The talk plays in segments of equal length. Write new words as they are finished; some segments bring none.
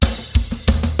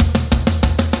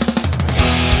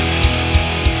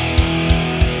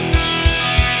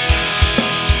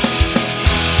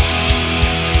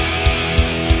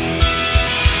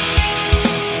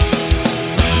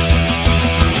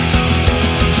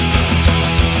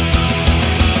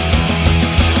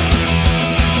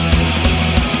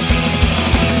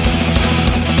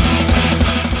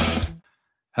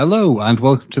Hello and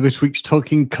welcome to this week's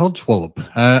Talking Codswallop.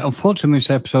 Unfortunately, this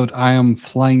episode I am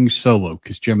flying solo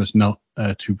because Gemma's not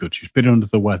too good. She's been under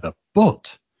the weather,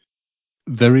 but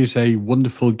there is a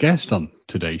wonderful guest on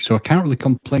today, so I can't really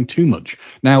complain too much.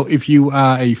 Now, if you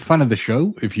are a fan of the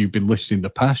show, if you've been listening in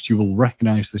the past, you will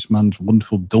recognise this man's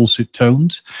wonderful dulcet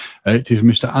tones. It is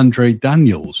Mr. Andre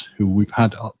Daniels, who we've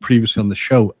had previously on the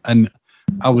show, and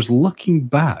I was looking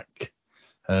back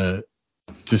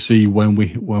to see when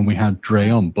we had Dre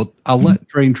on, but I'll let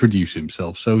Dre introduce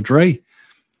himself. So, Dre,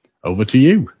 over to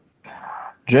you.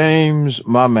 James,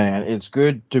 my man, it's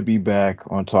good to be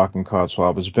back on Talking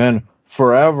Codswallop. It's been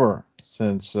forever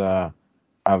since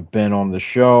I've been on the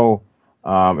show.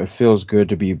 It feels good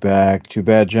to be back. Too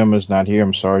bad Gemma's not here.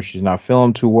 I'm sorry she's not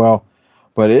feeling too well,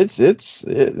 but it's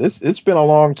been a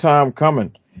long time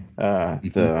coming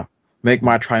to make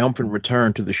my triumphant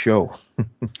return to the show.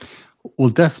 Well,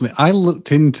 definitely. I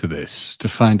looked into this to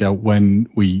find out when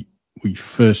we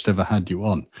first ever had you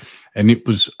on, and it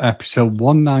was episode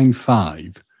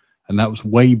 195, and that was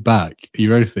way back. Are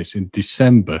you ready for this? In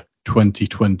December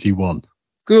 2021.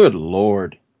 Good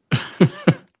Lord.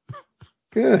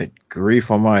 Good grief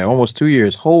on my almost 2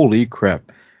 years. Holy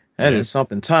crap. That is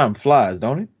something. Time flies,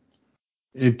 don't it?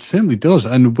 It certainly does.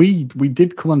 And we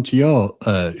did come onto your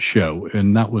show,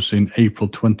 and that was in April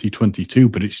 2022,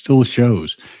 but it still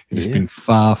shows it's been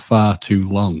far, far too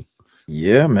long.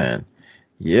 Yeah, man.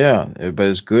 Yeah, but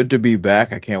it's good to be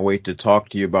back. I can't wait to talk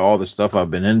to you about all the stuff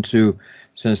I've been into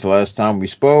since the last time we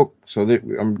spoke. So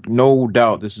no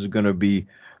doubt this is going to be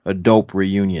a dope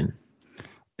reunion.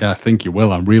 Yeah, I think you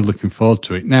will. I'm really looking forward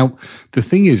to it. Now, the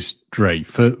thing is, Dre,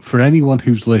 for anyone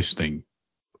who's listening,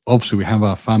 obviously we have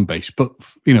our fan base, but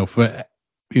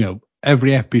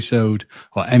every episode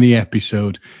or any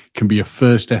episode can be a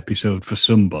first episode for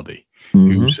somebody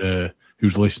who's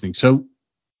listening. So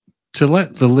to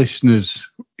let the listeners,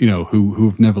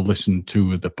 who've never listened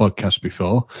to the podcast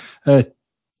before,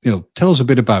 tell us a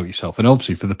bit about yourself. And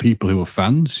obviously for the people who are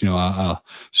fans, our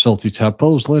salty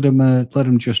tadpoles, let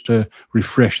them just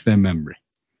refresh their memory.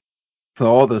 For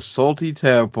all the salty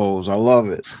tadpoles, I love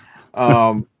it.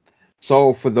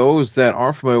 So for those that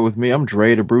aren't familiar with me, I'm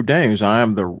Dre the Brew Daniels. I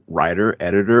am the writer,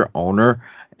 editor, owner,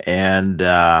 and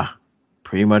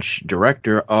pretty much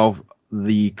director of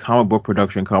the comic book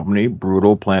production company,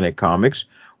 Brutal Planet Comics,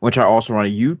 which I also run a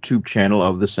YouTube channel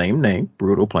of the same name,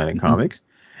 Brutal Planet Comics.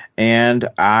 And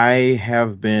I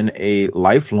have been a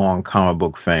lifelong comic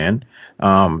book fan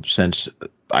since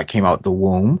I came out the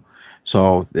womb.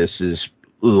 So this is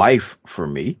life for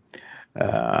me.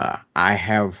 I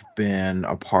have been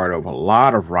a part of a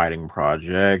lot of writing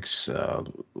projects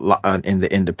in the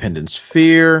independent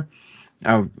sphere.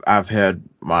 I've had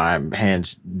my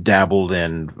hands dabbled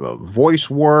in voice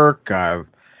work. I've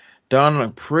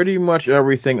done pretty much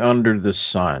everything under the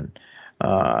sun.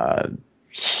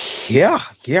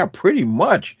 Yeah, pretty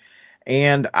much.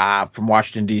 And from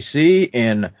Washington, D.C.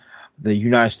 in the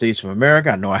United States of America.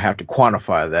 I know I have to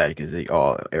quantify that because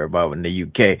everybody in the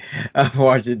UK,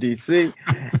 Washington, D.C.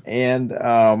 And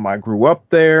I grew up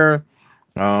there.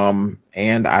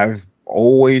 And I've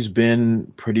always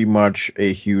been pretty much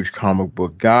a huge comic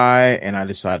book guy. And I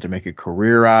decided to make a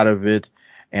career out of it.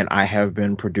 And I have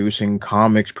been producing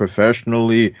comics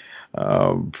professionally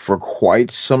for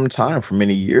quite some time, for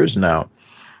many years now.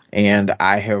 And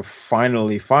I have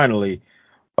finally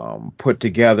put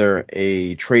together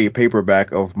a trade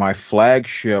paperback of my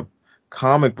flagship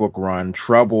comic book run,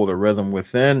 Trouble, the Rhythm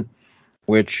Within,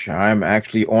 which I'm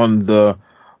actually on the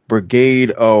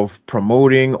brigade of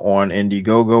promoting on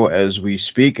Indiegogo as we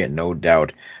speak. And no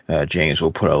doubt James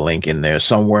will put a link in there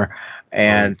somewhere.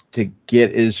 And to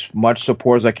get as much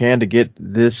support as I can to get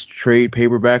this trade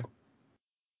paperback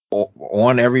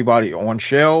on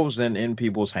shelves and in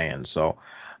people's hands. So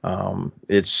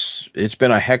it's been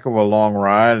a heck of a long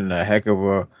ride and a heck of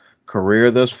a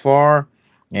career thus far,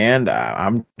 and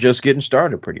I'm just getting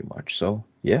started pretty much. So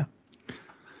yeah,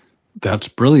 that's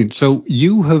brilliant. So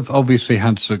you have obviously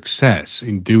had success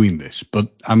in doing this, but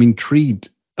I'm intrigued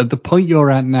at the point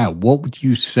you're at now. What would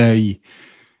you say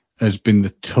has been the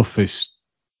toughest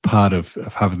part of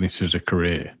having this as a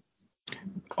career?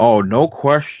 Oh, no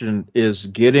question, is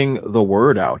getting the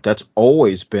word out. That's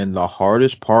always been the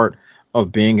hardest part of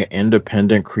being an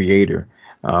independent creator,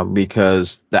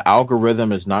 because the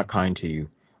algorithm is not kind to you,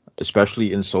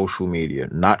 especially in social media,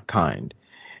 not kind.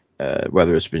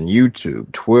 Whether it's been YouTube,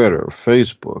 Twitter,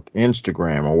 Facebook,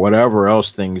 Instagram, or whatever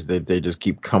else things that they just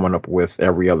keep coming up with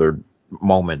every other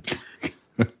moment.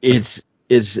 It's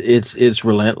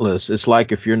relentless. It's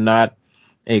like if you're not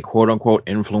a quote unquote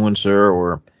influencer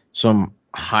or some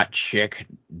hot chick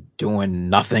doing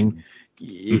nothing,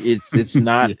 It's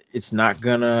not Yeah. it's not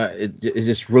gonna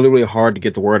it's really really hard to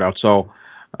get the word out. So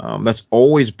that's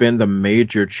always been the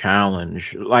major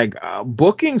challenge. Like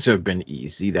bookings have been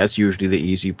easy. That's usually the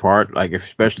easy part. Like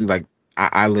especially like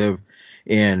I live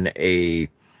in a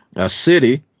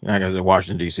city. I guess in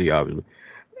Washington D.C. obviously.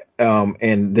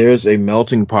 And there's a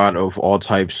melting pot of all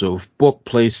types of book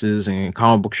places and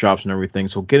comic book shops and everything.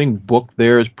 So getting booked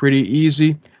there is pretty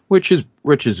easy, which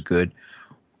is good.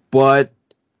 But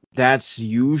that's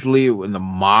usually in the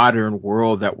modern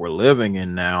world that we're living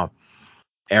in now.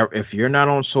 If you're not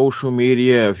on social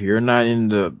media, if you're not in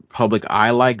the public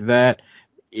eye like that,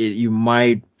 you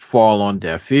might fall on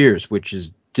deaf ears, which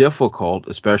is difficult,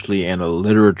 especially in a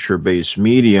literature-based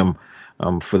medium.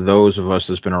 For those of us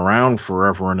that's been around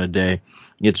forever and a day,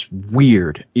 it's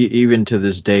weird. Even to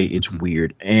this day, it's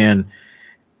weird. And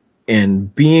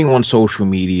being on social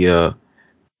media,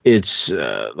 it's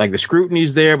like the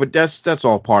scrutiny's there, but that's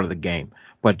all part of the game.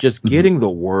 But just Mhm. getting the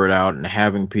word out and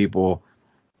having people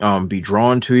be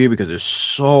drawn to you because there's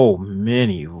so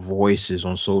many voices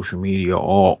on social media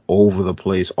all over the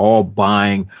place, all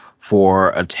buying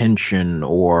for attention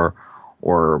or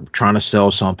trying to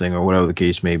sell something or whatever the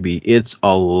case may be. It's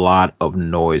a lot of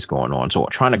noise going on. So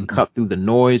trying to Mhm. cut through the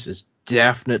noise is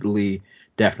definitely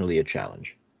a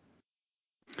challenge.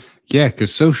 Yeah,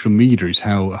 because social media is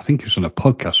how I think it was on a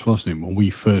podcast, wasn't it? When we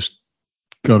first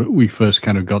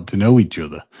kind of got to know each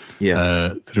other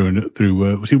Yeah. through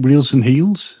was it Reels and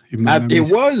Heels? If my It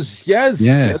memory's was. Yes.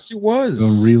 yeah, Yes, it on was.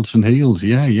 Reels and Heels,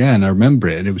 yeah, and I remember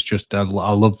it, and it was just I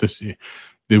love this.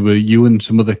 There were you and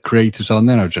some other creators on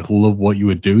there. I just love what you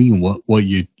were doing and what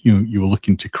you were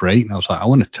looking to create, and I was like, I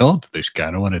want to talk to this guy.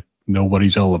 And I want to know what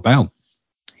he's all about.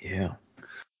 Yeah.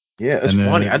 Yeah, it's And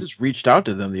funny. I just reached out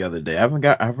to them the other day. I haven't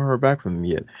heard back from them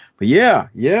yet. But yeah.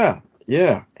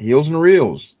 Heels and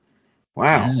reels.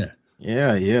 Wow.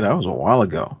 yeah, Yeah, that was a while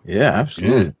ago. Yeah, yeah.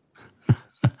 absolutely.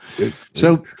 Good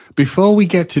So grief. before we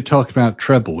get to talk about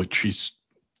treble, which is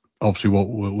obviously what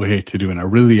we're here to do, and I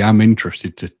really am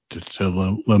interested to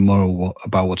learn more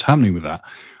about what's happening with that.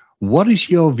 What is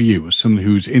your view as someone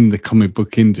who's in the comic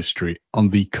book industry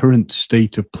on the current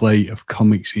state of play of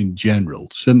comics in general?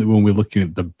 Certainly when we're looking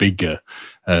at the bigger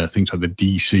things like the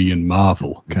DC and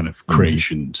Marvel kind of Hmm.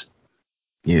 creations.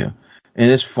 Yeah.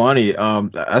 And it's funny.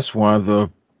 That's one of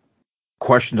the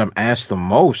questions I'm asked the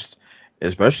most,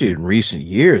 especially in recent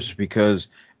years, because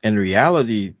in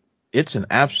reality, it's an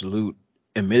absolute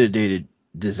and mitigated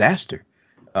disaster.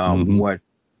 Hmm. What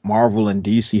Marvel and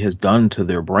DC has done to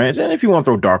their brands, and if you want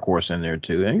to throw Dark Horse in there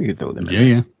too, and you can throw them in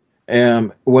Yeah, there, yeah.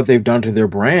 what they've done to their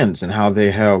brands and how they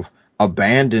have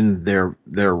abandoned their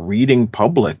reading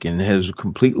public and has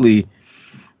completely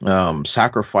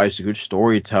sacrificed good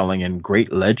storytelling and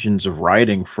great legends of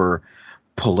writing for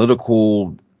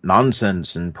political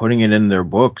nonsense and putting it in their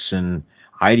books and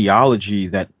ideology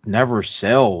that never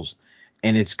sells,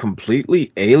 and it's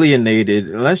completely alienated.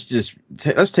 Let's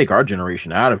take our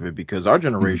generation out of it, because our Mhm.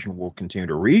 generation will continue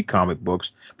to read comic books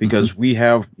Mhm. because we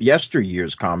have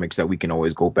yesteryear's comics that we can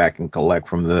always go back and collect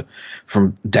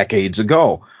from decades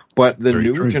ago. But the Very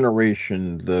new true.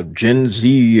 generation, the Gen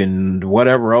Z and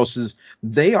whatever else is,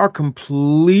 they are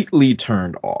completely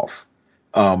turned off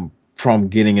from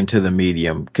getting into the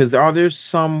medium, because there's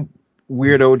some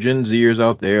weirdo Gen Zers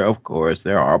out there, of course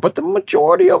there are, but the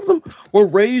majority of them were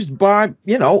raised by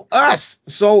us.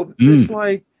 So it's Mm.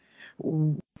 like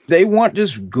they want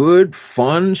just good,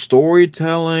 fun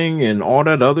storytelling and all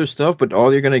that other stuff, but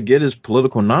all you're gonna get is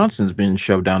political nonsense being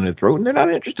shoved down their throat, and they're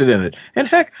not interested in it. And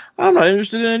heck, I'm not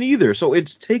interested in it either. So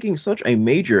it's taking such a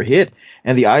major hit,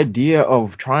 and the idea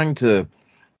of trying to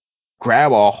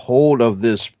grab a hold of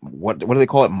this, what do they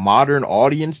call it, modern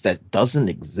audience that doesn't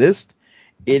exist,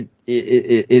 it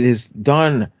has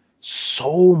done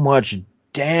so much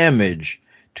damage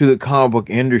to the comic book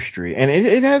industry, and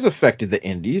it has affected the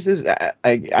indies.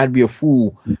 I'd be a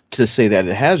fool to say that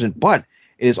it hasn't, but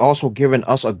it has also given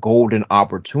us a golden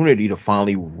opportunity to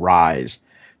finally rise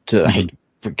to, I hate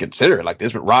Mhm. to consider it like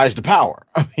this, but rise to power.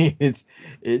 I mean,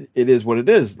 it is what it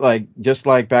is. Like, just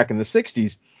like back in the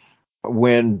 60s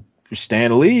when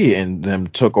Stan Lee and them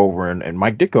took over, and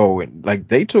Mike Ditko, and like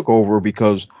they took over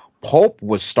because Pulp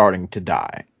was starting to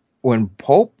die. When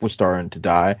Pulp was starting to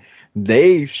die,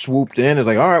 they swooped in and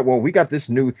like, all right, well, we got this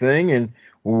new thing, and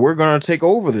we're gonna take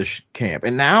over this camp.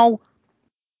 And now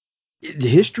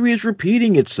history is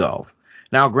repeating itself.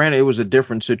 Now, granted, it was a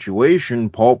different situation.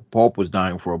 Pulp was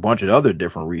dying for a bunch of other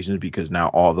different reasons, because now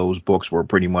all those books were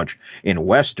pretty much in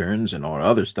westerns and all the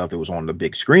other stuff that was on the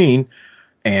big screen,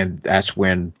 and that's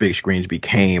when big screens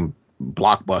became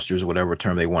blockbusters, whatever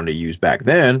term they wanted to use back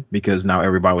then, because now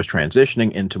everybody was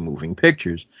transitioning into moving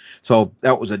pictures. So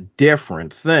that was a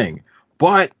different thing.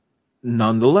 But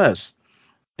nonetheless,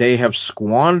 they have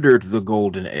squandered the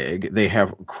golden egg. They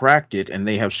have cracked it and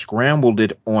they have scrambled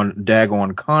it on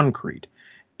daggone concrete.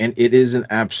 And it is an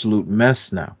absolute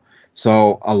mess now.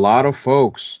 So a lot of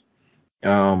folks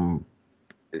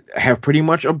have pretty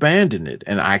much abandoned it.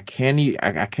 And I can't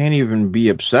even be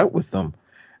upset with them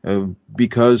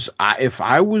because if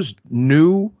I was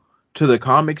new to the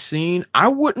comic scene, I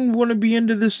wouldn't want to be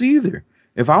into this either.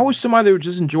 If I was somebody that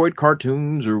just enjoyed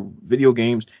cartoons or video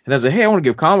games and I said, hey, I want to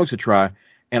give comics a try,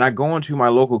 and I go into my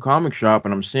local comic shop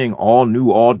and I'm seeing all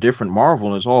new, all different Marvel,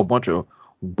 and it's all a bunch of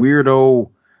weirdo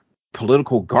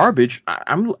political garbage,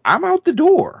 I'm out the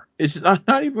door. It's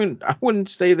not even, I wouldn't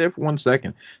stay there for 1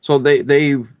 second. So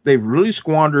they've really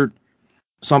squandered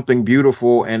something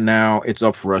beautiful, and now it's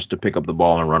up for us to pick up the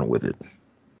ball and run with it.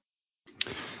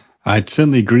 I'd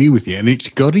certainly agree with you. And it's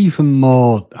got even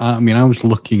more. I mean, I was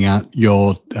looking at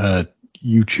your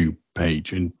YouTube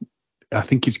page, and I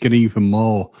think it's getting even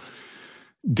more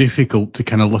difficult to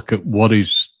kind of look at what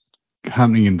is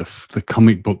happening in the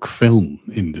comic book film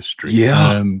industry.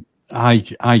 Yeah.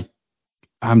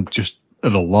 I'm just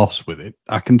at a loss with it.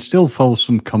 I can still follow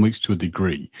some comics to a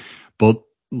degree, but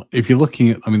if you're looking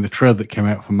at, I mean, the trailer that came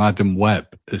out from Madam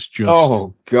Web, it's just,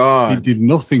 oh God, it did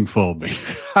nothing for me.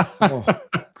 Oh,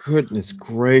 goodness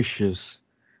gracious.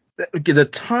 The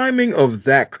timing of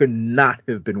that could not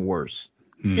have been worse.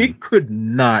 It could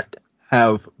not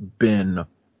have been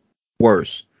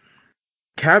worse.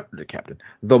 Captain,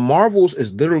 the Marvels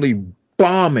is literally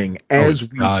bombing as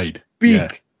we speak. Yeah.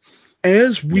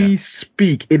 As we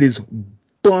speak, it is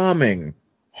bombing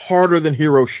harder than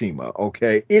Hiroshima,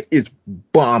 okay? It is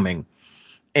bombing.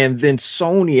 And then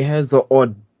Sony has the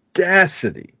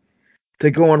audacity to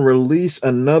go and release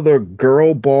another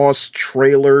girl boss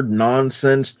trailer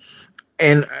nonsense.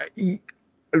 And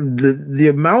the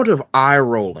amount of eye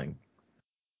rolling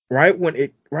right when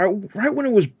it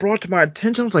was brought to my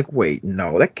attention, I was like, wait,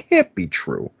 no, that can't be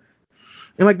true.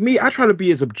 And like me, I try to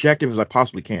be as objective as I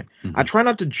possibly can. Mm-hmm. I try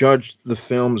not to judge the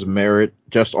film's merit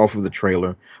just off of the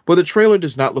trailer, but the trailer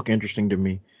does not look interesting to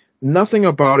me. Nothing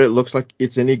about it looks like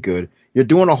it's any good. You're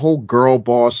doing a whole girl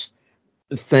boss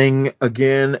thing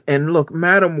again. And look,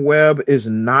 Madam Web is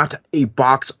not a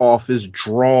box office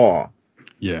draw.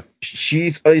 Yeah.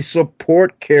 She's a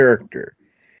support character.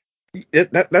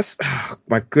 That's oh,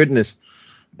 my goodness.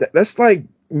 That's like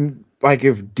if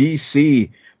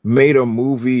DC made a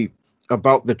movie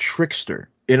about the Trickster,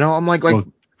 I'm like, well,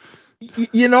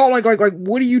 like,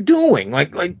 what are you doing?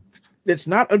 Like, it's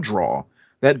not a draw.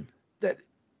 That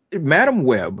Madam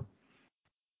Web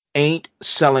ain't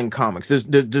selling comics.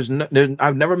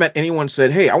 I've never met anyone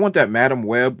said, hey, I want that Madam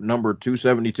Web number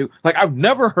 272. Like, I've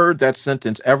never heard that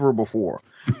sentence ever before.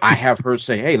 I have heard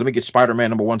say, hey, let me get Spider-Man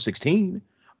number 116,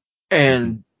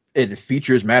 and it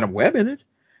features Madam Web in it.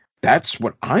 That's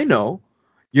what I know.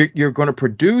 You're going to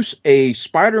produce a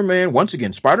Spider-Man, once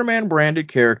again, Spider-Man branded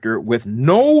character with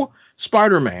no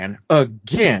Spider-Man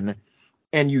again,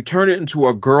 and you turn it into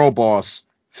a girl boss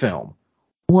film.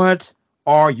 What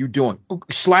are you doing?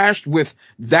 Slashed with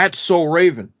That's So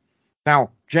Raven.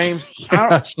 Now, James,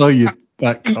 I saw you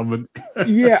that comment.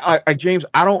 James,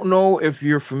 I don't know if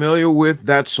you're familiar with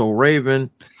That's So Raven.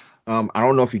 I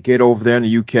don't know if you get over there in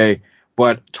the UK,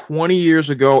 but 20 years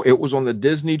ago, it was on the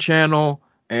Disney Channel,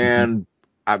 and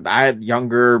I had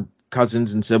younger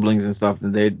cousins and siblings and stuff,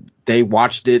 and they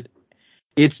watched it.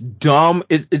 It's dumb.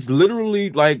 It's literally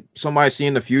like somebody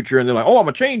seeing the future, and they're like, "Oh, I'm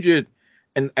gonna change it,"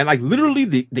 and like literally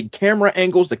the camera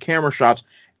angles, the camera shots,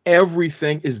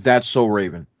 everything is That's So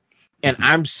Raven, and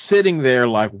I'm sitting there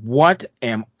like, what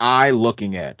am I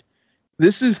looking at?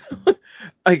 This is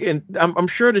like, and I'm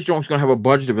sure this joint's gonna have a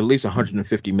budget of at least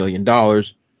 $150 million,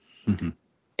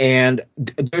 and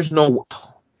there's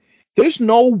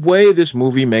no way this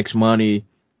movie makes money.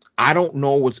 I don't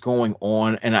know what's going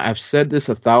on, and I've said this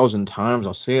 1,000 times.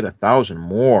 I'll say it 1,000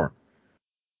 more.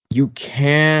 You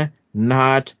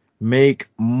cannot make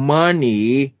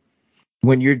money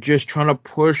when you're just trying to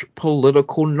push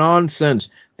political nonsense.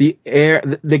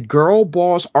 The girl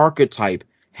boss archetype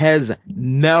has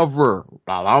never,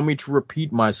 allow me to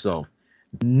repeat myself,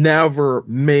 never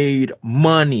made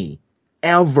money,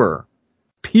 ever,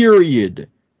 period.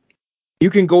 You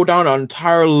can go down an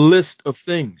entire list of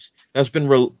things that's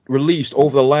been released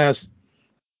over the last,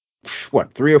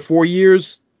 3 or 4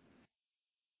 years?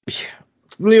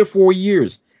 3 or 4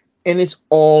 years. And it's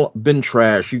all been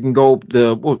trash. You can go,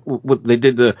 they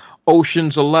did the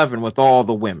Ocean's 11 with all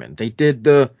the women. They did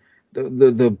the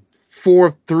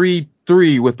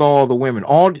 433 with all the women.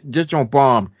 All just on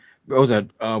bombed. What was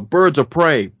that? Birds of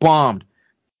Prey bombed.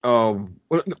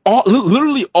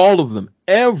 Literally all of them.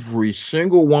 Every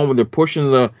single one where they're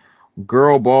pushing the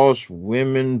girl boss,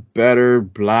 women better,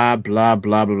 blah blah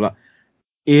blah blah blah.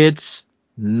 It's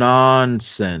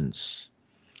nonsense,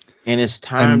 and it's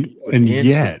time. And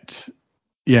yet,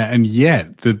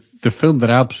 the film that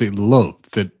I absolutely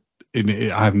loved,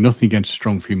 I have nothing against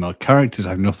strong female characters, I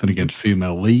have nothing against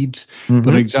female leads, but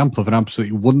an example of an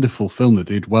absolutely wonderful film that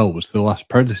did well was the last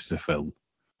Predator film.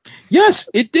 Yes,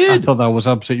 it did. I thought that was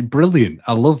absolutely brilliant.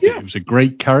 I loved it. It was a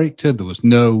great character. There was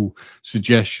no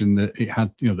suggestion that it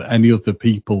had, that any other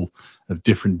people of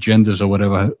different genders or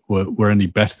whatever were any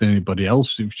better than anybody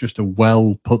else. It was just a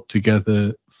well put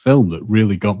together film that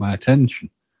really got my attention.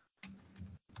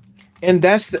 And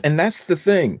that's the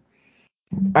thing.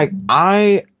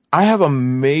 I have a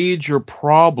major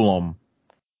problem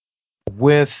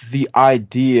with the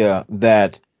idea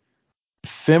that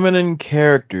feminine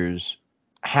characters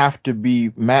have to be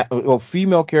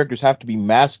female characters have to be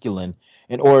masculine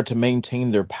in order to maintain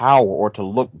their power or to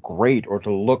look great or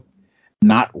to look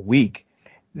not weak.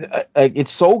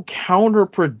 It's so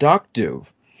counterproductive.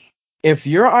 If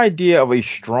your idea of a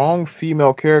strong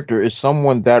female character is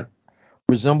someone that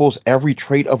resembles every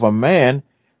trait of a man,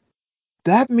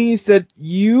 that means that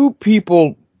you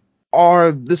people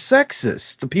are the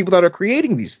sexists, the people that are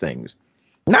creating these things.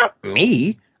 Not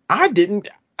me. I've been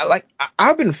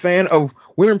a fan of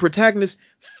women protagonists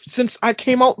since I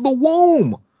came out the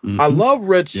womb. I love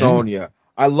Red Sonja.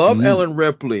 I love Ellen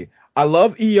Ripley. I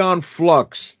love Aeon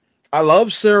Flux. I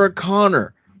love Sarah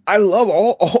Connor. I love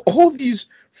all these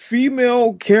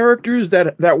female characters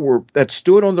that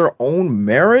stood on their own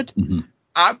merit.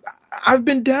 I've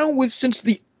been down with since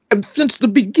the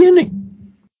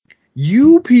beginning.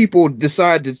 You people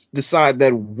decide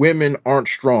that women aren't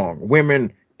strong.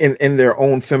 Women in their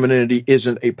own femininity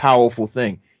isn't a powerful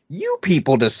thing. You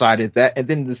people decided that, and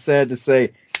then decided to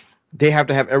say they have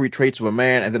to have every traits of a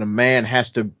man, and then a man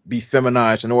has to be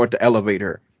feminized in order to elevate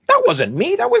her. That wasn't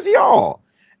me. That was y'all.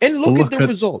 And look at the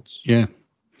results. Yeah.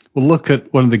 Well, look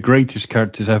at one of the greatest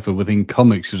characters ever within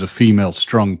comics as a female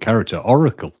strong character,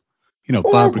 Oracle.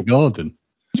 Barbara Gordon.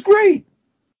 It's great.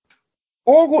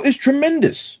 Oracle is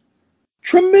tremendous.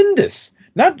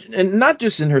 Not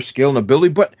just in her skill and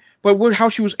ability, but with how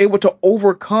she was able to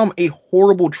overcome a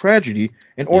horrible tragedy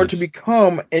in order to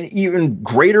become an even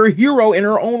greater hero in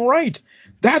her own right.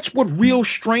 That's what real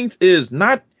strength is.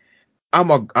 Not I'm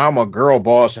a girl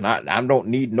boss and I don't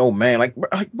need no man.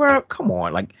 Bro, come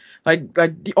on.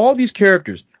 All these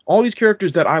characters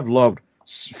that I've loved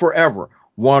forever.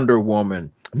 Wonder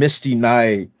Woman, Misty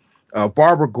Knight,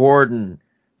 Barbara Gordon,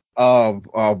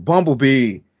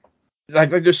 Bumblebee.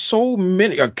 There's so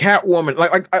many.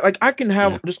 Catwoman. I can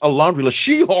have just a laundry list.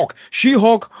 She-Hulk.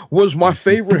 She-Hulk was my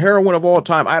favorite heroine of all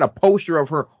time. I had a poster of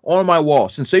her on my wall.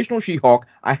 Sensational She-Hulk.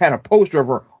 I had a poster of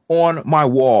her on my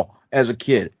wall as a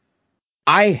kid.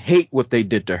 I hate what they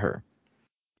did to her.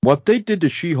 What they did to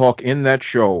She-Hulk in that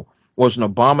show was an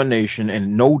abomination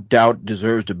and no doubt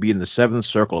deserves to be in the seventh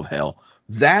circle of hell.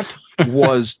 That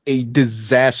was a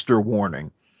disaster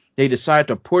warning. They decided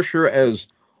to push her as...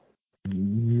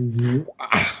 I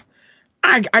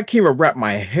can't even wrap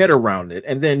my head around it.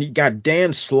 And then you got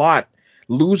Dan Slott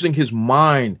losing his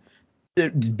mind,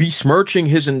 besmirching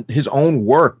his own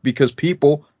work because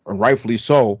people, and rightfully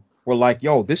so, were like,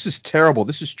 yo, this is terrible.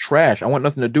 This is trash. I want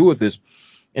nothing to do with this.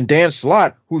 And Dan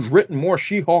Slott, who's written more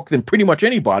She-Hulk than pretty much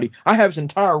anybody, I have his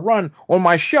entire run on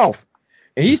my shelf.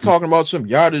 And he's talking about some,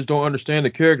 y'all just don't understand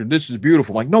the character. This is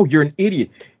beautiful. I'm like, no, you're an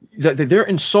idiot. They're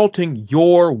insulting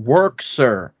your work,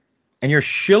 sir. And you're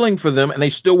shilling for them, and they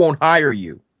still won't hire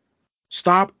you.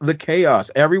 Stop the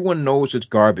chaos. Everyone knows it's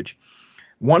garbage.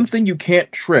 One thing you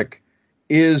can't trick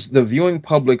is the viewing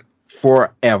public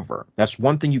forever. That's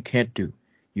one thing you can't do.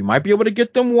 You might be able to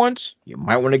get them once. You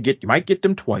might get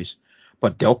them twice.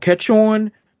 But they'll catch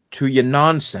on to your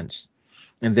nonsense.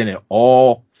 And then it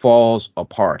all falls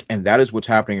apart. And that is what's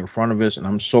happening in front of us. And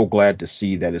I'm so glad to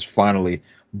see that it's finally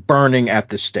burning at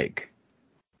the stake.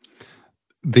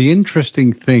 The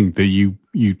interesting thing that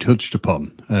you touched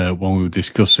upon when we were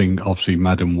discussing, obviously,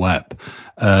 Madam Web,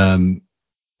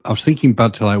 I was thinking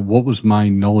back to what was my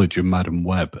knowledge of Madam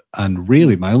Web, and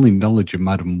really my only knowledge of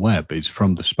Madam Web is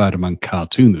from the Spider-Man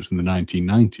cartoon that was in the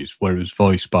 1990s, where it was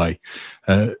voiced by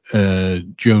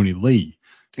Joni Lee,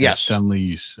 Stan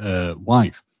Lee's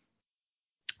wife.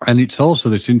 And it's also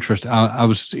this interest. I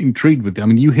was intrigued with it. I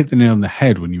mean, you hit the nail on the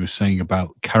head when you were saying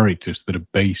about characters that are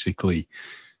basically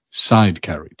side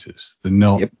characters. They're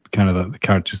not Yep. kind of the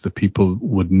characters that people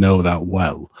would know that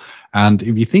well. And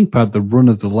if you think about the run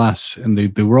of the last, and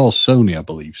they were all Sony, I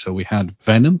believe. So we had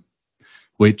Venom,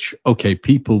 which, okay,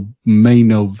 people may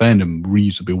know Venom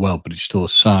reasonably well, but it's still a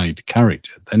side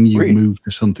character. Then you Agreed. move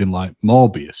to something like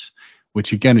Morbius,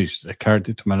 which again is a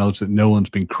character to my knowledge that no one's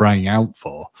been crying out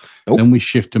for. Nope. Then we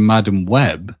shift to Madam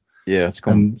Web. Yeah, it's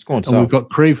going And south. we've got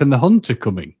Craven the Hunter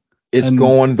coming. It's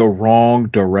going the wrong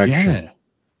direction. Yeah.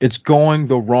 It's going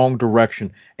the wrong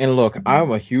direction. And look,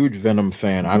 I'm a huge Venom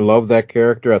fan. I love that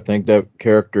character. I think that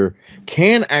character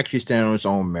can actually stand on his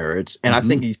own merits. And I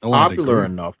think he's popular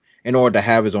enough in order to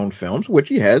have his own films, which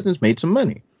he has, and has made some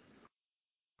money.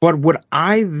 But would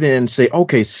I then say,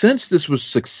 okay, since this was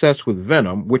success with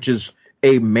Venom, which is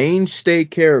a mainstay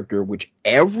character, which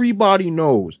everybody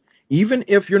knows, even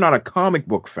if you're not a comic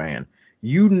book fan,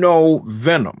 you know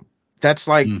Venom. That's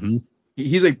like,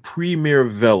 he's a premier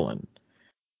villain.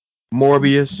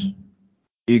 Morbius?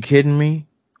 Are you kidding me?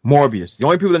 Morbius. The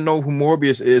only people that know who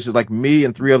Morbius is like me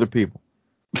and 3 other people.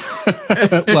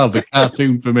 Well, the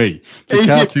cartoon for me. The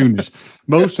cartoon is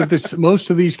most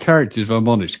of these characters, if I'm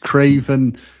honest,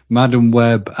 Craven, Madam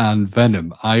Web, and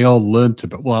Venom, I all learned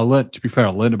about. Well, to be fair,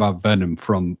 I learned about Venom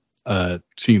from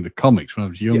seeing the comics when I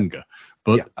was younger.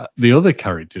 But the other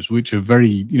characters, which are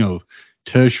very,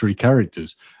 tertiary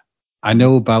characters, I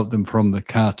know about them from the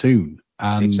cartoon.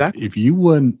 And if you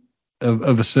weren't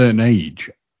of a certain age,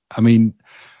 I mean,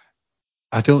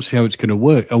 I don't see how it's going to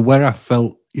work. And where I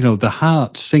felt, the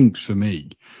heart sinks for me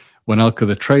when I look at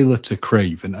the trailer to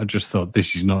Craven. I just thought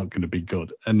this is not going to be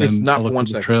good. And then I look at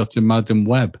the trailer to Madam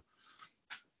Web.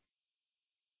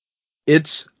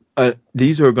 These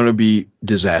are going to be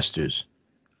disasters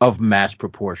of mass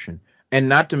proportion. And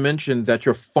not to mention that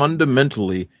you're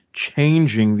fundamentally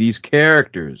changing these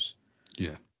characters.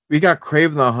 Yeah. We got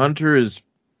Craven the Hunter is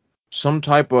some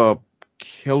type of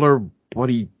killer, but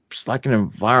he's like an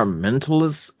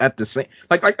environmentalist at the same,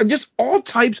 like just all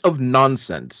types of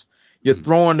nonsense you're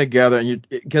throwing together. And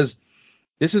because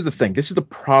this is the thing, this is the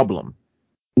problem,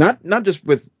 not just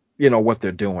with, what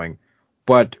they're doing,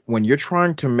 but when you're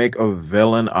trying to make a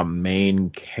villain a main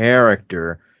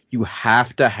character, you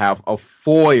have to have a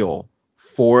foil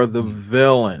for the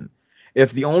villain.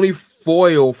 If the only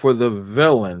foil for the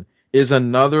villain is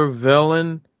another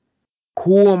villain,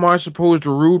 who am I supposed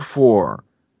to root for?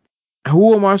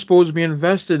 Who am I supposed to be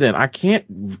invested in? I can't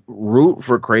root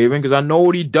for Craven because I know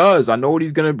what he does. I know what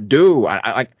he's gonna do.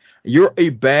 You're a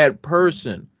bad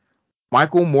person.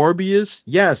 Michael Morbius,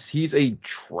 yes, he's a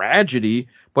tragedy,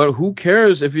 but who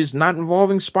cares if he's not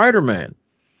involving Spider-Man?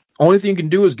 Only thing you can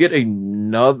do is get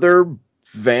another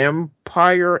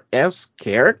vampire-esque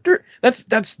character.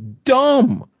 That's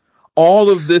dumb. All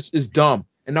of this is dumb.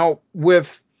 And now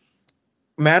with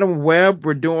Madam Web,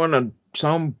 we're doing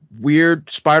some weird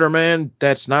Spider-Man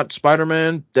that's not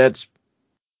Spider-Man.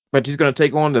 But he's going to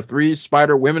take on the 3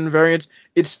 Spider-Women variants.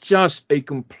 It's just a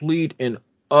complete and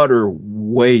utter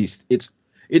waste. It's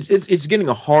getting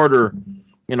harder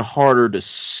and harder to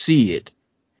see it.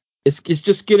 It's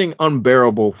just getting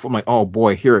unbearable. I'm like, oh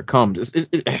boy, here it comes.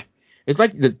 It's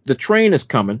like the train is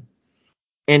coming,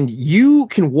 and you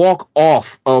can walk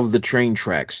off of the train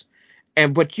tracks.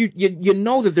 But you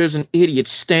know that there's an idiot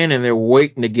standing there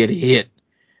waiting to get hit,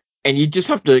 and you just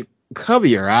have to cover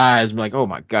your eyes and be like, oh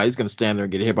my god, he's gonna stand there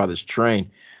and get hit by this train.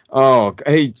 Oh,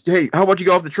 hey, how about you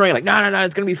go off the train? Like, no,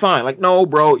 it's gonna be fine. Like, no,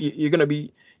 bro, you're gonna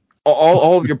be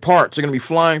all of your parts are gonna be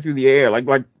flying through the air.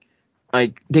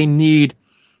 Like they need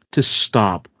to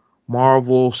stop.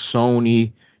 Marvel,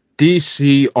 Sony,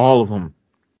 DC, all of them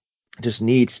just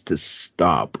needs to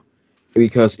stop.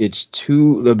 Because it's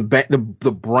too the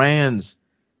brands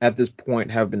at this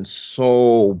point have been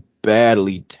so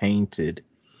badly tainted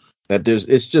that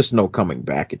it's just no coming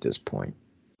back at this point.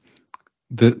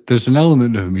 There's an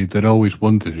element of me that always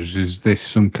wonders: is this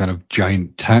some kind of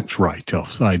giant tax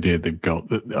write-offs idea they've got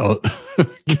that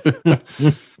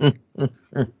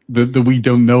we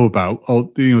don't know about? Or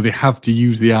they have to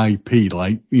use the IP,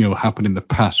 like happened in the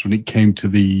past when it came to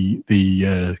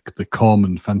the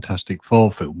Corman Fantastic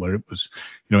Four film, where it was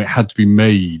it had to be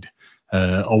made,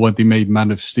 or when they made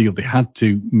Man of Steel, they had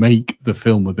to make the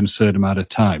film within a certain amount of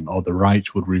time, or the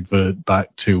rights would revert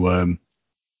back to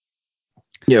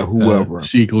whoever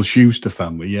Siegel Schuster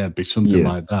family, be something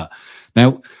like that.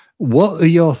 Now, what are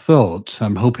your thoughts?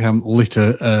 I'm hoping I haven't lit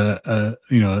a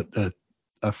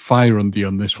fire under you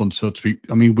on this one, so to speak.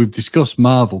 I mean, we've discussed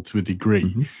Marvel to a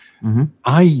degree.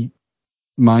 I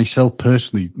myself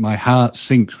personally, my heart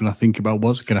sinks when I think about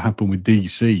what's going to happen with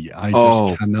DC. I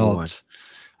just cannot. God.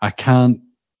 I can't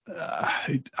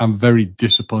I'm very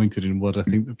disappointed in what I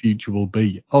think the future will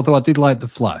be. Although I did like The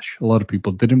Flash. A lot of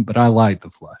people didn't, but I liked The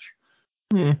Flash.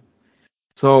 Hmm.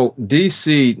 So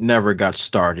DC never got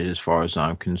started, as far as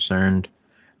I'm concerned.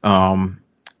 Um,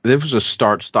 this was a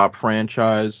start-stop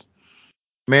franchise.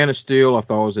 Man of Steel, I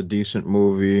thought was a decent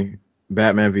movie.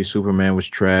 Batman v Superman was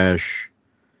trash.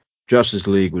 Justice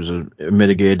League was a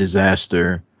mitigated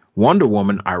disaster. Wonder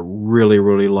Woman, I really,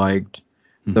 really liked.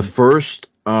 The first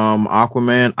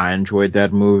Aquaman, I enjoyed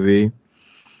that movie.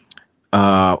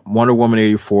 Wonder Woman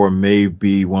 84 may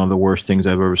be one of the worst things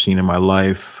I've ever seen in my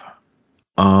life.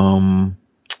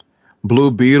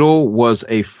 Blue Beetle was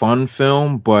a fun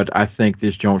film, but I think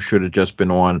this joint should have just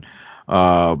been on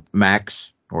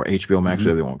Max or HBO Max,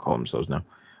 whatever they want to call themselves now.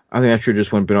 I think that should have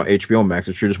just been on HBO Max.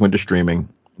 It should have just went to streaming.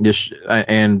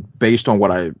 And based on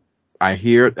what I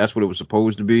hear, that's what it was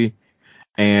supposed to be,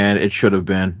 and it should have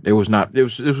been. It was not.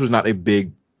 This was not a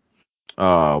big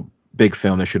film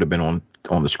that should have been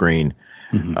on the screen.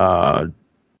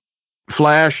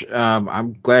 Flash,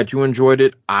 I'm glad you enjoyed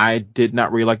it. I did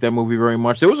not really like that movie very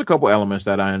much. There was a couple elements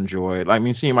that I enjoyed. I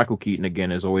mean, seeing Michael Keaton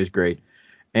again is always great.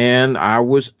 And I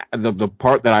was the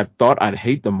part that I thought I'd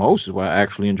hate the most is what I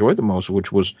actually enjoyed the most,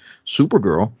 which was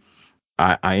Supergirl.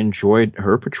 I enjoyed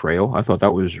her portrayal. I thought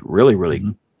that was really,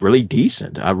 really, really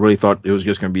decent. I really thought it was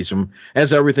just going to be some,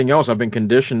 as everything else I've been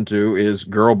conditioned to is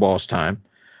girl boss time.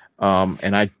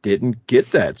 And I didn't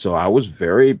get that. So I was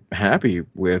very happy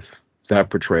with that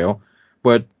portrayal.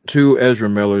 But 2 Ezra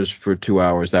Millers for 2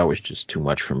 hours, that was just too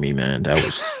much for me, man. That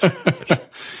was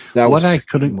what I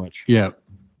couldn't too much. Yeah.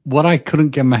 What I couldn't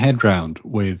get my head around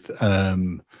with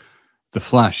The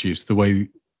Flash is the way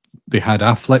they had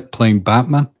Affleck playing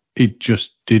Batman. It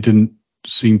just didn't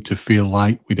seem to feel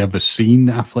like we'd ever seen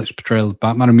Affleck's portrayal of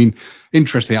Batman. I mean,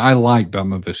 interestingly, I like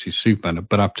Batman vs Superman,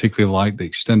 but I particularly like the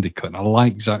extended cut. And I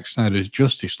like Zack Snyder's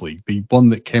Justice League, the one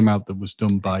that came out that was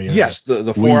done by yes, the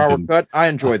 4-hour cut. I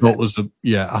enjoyed that.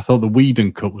 I thought the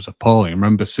Whedon cut was appalling. I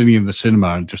remember sitting in the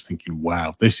cinema and just thinking,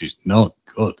 wow, this is not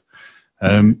good.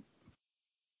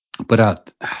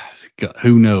 But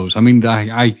who knows? I mean,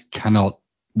 I cannot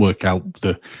work out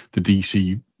the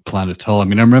DC plan at all. I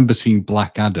mean, I remember seeing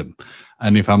Black Adam,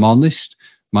 and if I'm honest,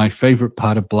 my favorite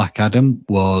part of Black Adam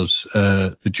was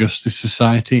the Justice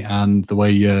Society and the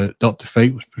way Dr.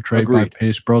 Fate was portrayed by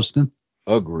Pierce Brosnan.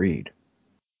 Agreed.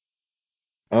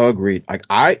 Like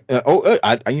I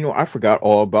forgot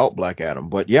all about Black Adam,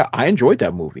 but yeah, I enjoyed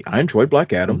that movie. I enjoyed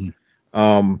Black Adam.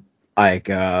 The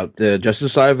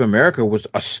Justice Society of America was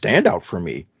a standout for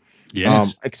me.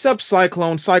 Yes. Except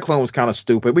Cyclone. Cyclone was kind of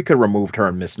stupid. We could have removed her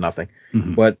and missed nothing.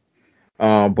 But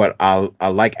I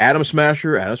like Atom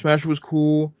Smasher. Atom Smasher was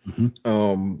cool.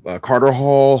 Carter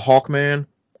Hall, Hawkman.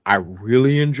 I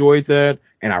really enjoyed that.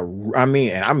 And I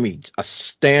mean, a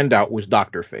standout was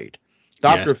Dr. Fate.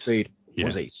 Dr. Fate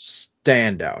was a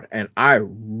standout, and I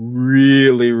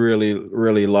really, really,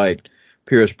 really liked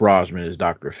Pierce Brosnan as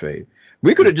Dr. Fate.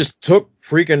 We could have just took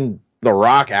freaking The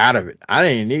Rock out of it. I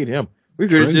didn't need him. We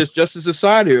could have just Justice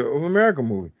Society of America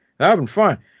movie. That would have been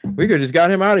fine. We could have just got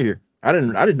him out of here. I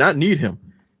did not need him.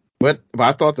 But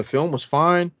I thought the film was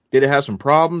fine. Did it have some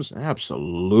problems?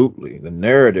 Absolutely. The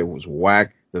narrative was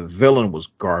whack. The villain was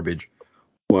garbage.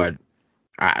 But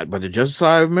the Justice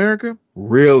Society of America,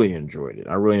 really enjoyed it.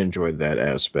 I really enjoyed that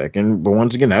aspect. But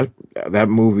once again, that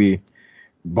movie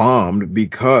bombed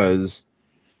because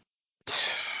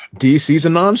DC's a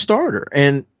non-starter.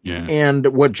 And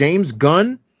what James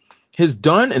Gunn has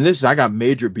done, and I got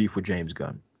major beef with James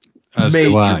Gunn.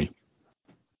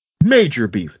 Major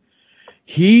beef.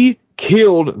 He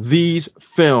killed these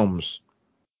films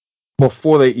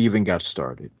before they even got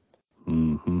started.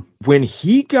 When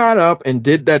he got up and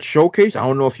did that showcase, I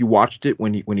don't know if you watched it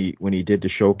when he did the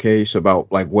showcase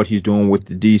about like what he's doing with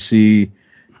the DCU.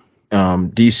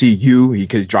 He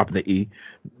dropping the E.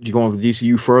 You going with the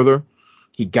DCU further?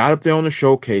 He got up there on the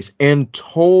showcase and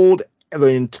told the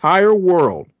entire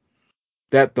world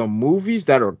that the movies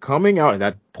that are coming out at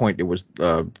that point, it was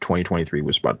 2023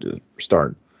 was about to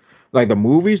start. Like the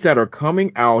movies that are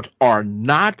coming out are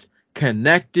not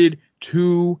connected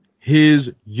to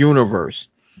his universe.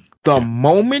 The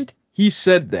moment he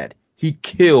said that, he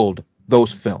killed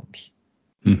those films.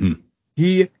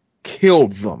 He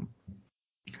killed them.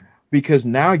 Because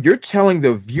now you're telling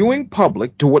the viewing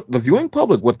public,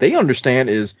 what they understand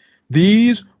is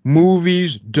these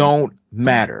movies don't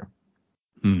matter.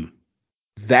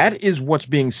 That is what's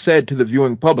being said to the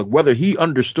viewing public, whether he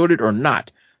understood it or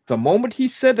not. The moment he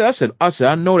said that, I said,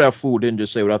 I know that fool didn't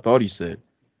just say what I thought he said.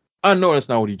 I know that's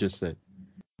not what he just said.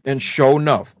 And sure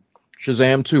enough,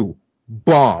 Shazam 2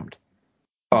 bombed.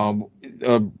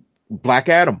 Black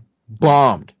Adam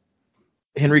bombed.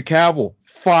 Henry Cavill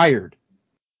fired.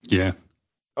 Yeah.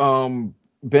 Ben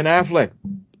Affleck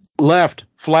left.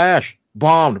 Flash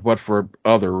bombed, but for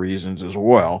other reasons as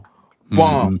well.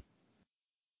 Bombed. Mm-hmm.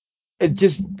 It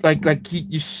just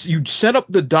you set up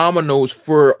the dominoes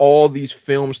for all these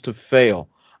films to fail.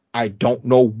 I don't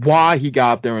know why he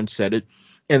got there and said it.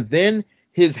 And then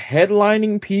his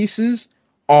headlining pieces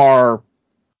are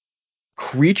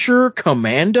Creature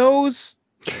Commandos.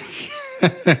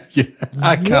 Yeah,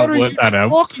 I can't work that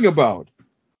out. What are you talking about?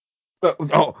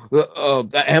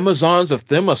 The Amazons of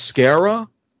Themyscira?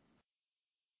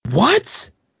 What?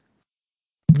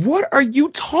 What are you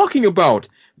talking about?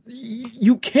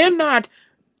 You can't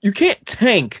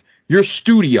tank your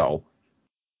studio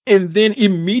and then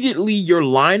immediately your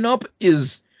lineup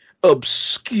is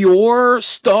obscure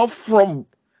stuff from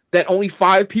that only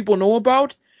 5 people know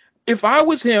about. If I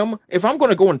was him, if I'm going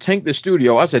to go and tank the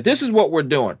studio, I said, this is what we're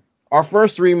doing. Our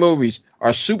first 3 movies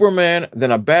are Superman,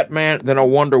 then a Batman, then a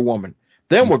Wonder Woman.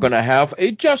 Then we're going to have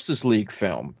a Justice League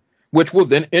film, which will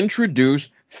then introduce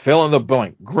fill in the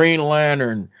blank, Green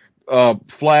Lantern,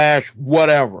 Flash,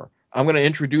 whatever. I'm going to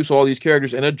introduce all these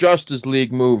characters in a Justice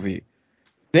League movie.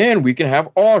 Then we can have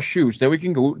offshoots. Then we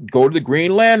can go to the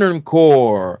Green Lantern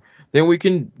Corps. Then we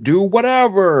can do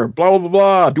whatever, blah, blah, blah,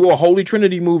 blah, do a Holy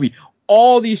Trinity movie.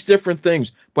 All these different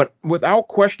things. But without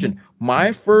question,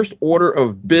 my first order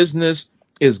of business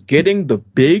is getting the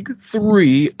big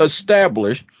 3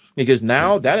 established, because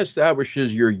now that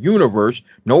establishes your universe.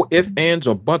 No ifs, ands,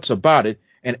 or buts about it.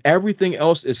 And everything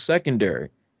else is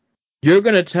secondary. You're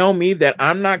going to tell me that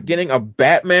I'm not getting a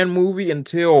Batman movie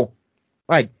until,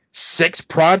 like, 6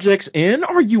 projects in?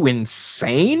 Are you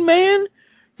insane, man?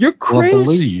 You're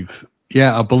crazy.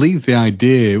 Well, I believe the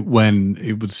idea when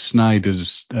it was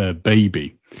Snyder's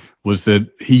baby was that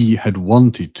he had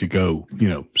wanted to go,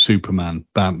 Superman,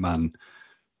 Batman,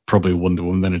 probably Wonder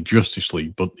Woman, then a Justice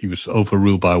League, but he was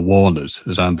overruled by Warner's,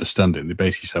 as I understand it. And they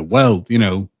basically said, well,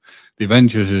 the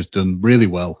Avengers has done really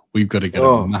well. We've got to get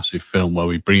a massive film where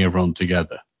we bring everyone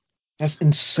together. That's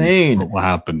insane. What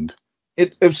happened?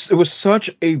 It was such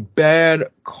a bad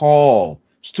call.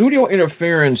 Studio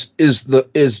interference is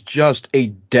just a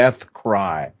death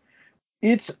cry.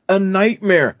 It's a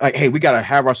nightmare. Like, hey, we gotta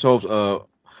have ourselves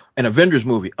an Avengers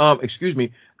movie. Excuse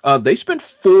me. They spent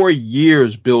 4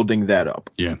 years building that up.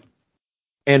 Yeah.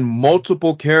 And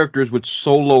multiple characters with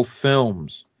solo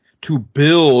films to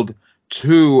build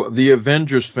to the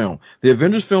Avengers film. The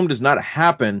Avengers film does not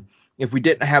happen if we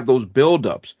didn't have those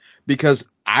buildups, because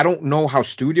I don't know how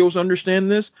studios understand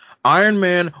this. Iron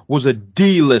Man was a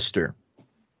D-lister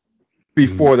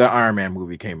before the Iron Man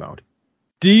movie came out.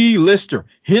 D-lister.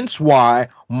 Hence why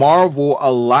Marvel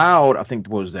allowed, I think,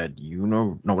 was that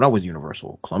that was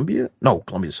Universal. Columbia? No,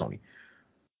 Columbia, Sony.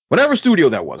 Whatever studio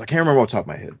that was. I can't remember off the top of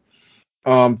my head.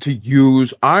 To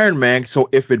use Iron Man, so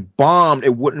if it bombed,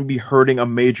 it wouldn't be hurting a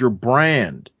major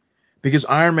brand, because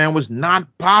Iron Man was not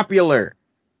popular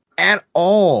at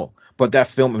all. But that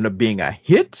film ended up being a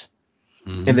hit,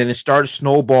 and then it started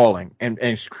snowballing and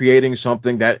creating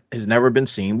something that has never been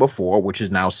seen before, which has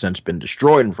now since been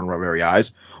destroyed in front of our very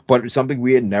eyes, but it's something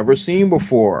we had never seen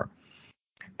before.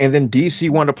 And then DC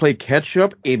wanted to play catch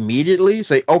up immediately,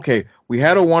 say, okay, we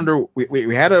had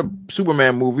a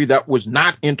Superman movie that was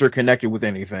not interconnected with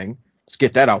anything. Let's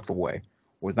get that out the way.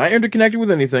 Was not interconnected with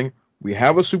anything. We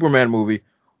have a Superman movie.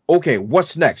 Okay,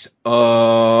 what's next?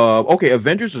 Okay,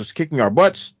 Avengers is kicking our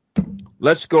butts.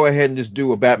 Let's go ahead and just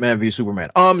do a Batman v Superman.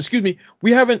 Excuse me,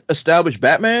 we haven't established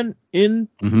Batman in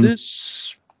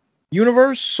this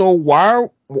universe, so why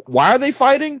are they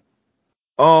fighting?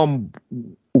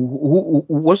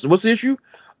 What's the issue?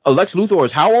 Lex Luthor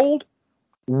is how old?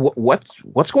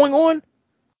 What's going on?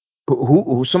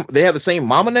 They have the same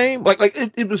mama name? Like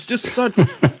it was just such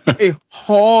a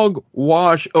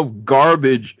hogwash of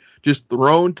garbage just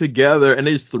thrown together, and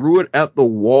they just threw it at the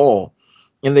wall,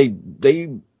 and they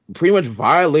pretty much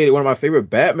violated one of my favorite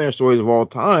Batman stories of all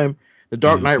time, The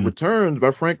Dark Knight Returns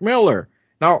by Frank Miller.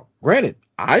 Now, granted,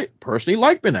 I personally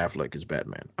like Ben Affleck as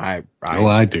Batman. I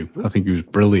do. I think he was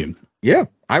brilliant. Yeah,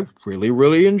 I really,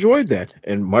 really enjoyed that.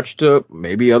 And much to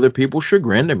maybe other people's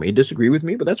chagrin, they may disagree with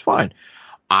me, but that's fine.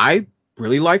 I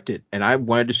really liked it, and I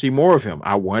wanted to see more of him.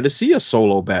 I wanted to see a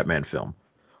solo Batman film.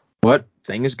 But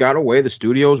things got away. The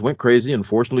studios went crazy.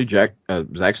 Unfortunately,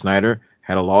 Zack Snyder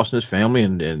had a loss in his family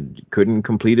and couldn't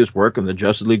complete his work on the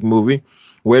Justice League movie,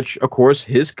 which, of course,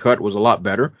 his cut was a lot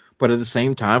better, but at the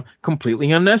same time,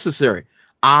 completely unnecessary.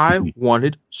 I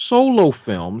wanted solo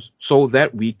films so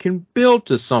that we can build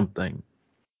to something.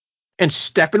 And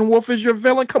Steppenwolf is your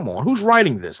villain? Come on, who's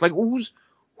writing this? Like,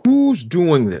 who's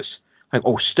doing this? like,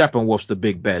 oh, Steppenwolf's the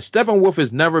big bad. Steppenwolf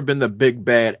has never been the big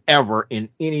bad ever in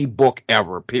any book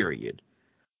ever, period.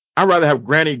 I'd rather have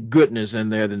Granny Goodness in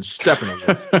there than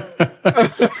Steppenwolf.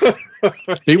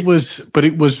 It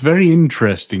was very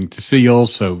interesting to see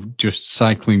also, just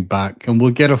cycling back, and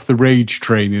we'll get off the rage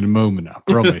train in a moment, I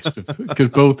promise, because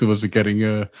both of us are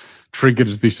getting triggered,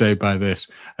 as they say, by this,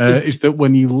 is that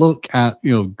when you look at,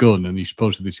 Gunn, and he's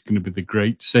supposedly this is going to be the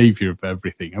great savior of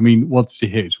everything. I mean, what does he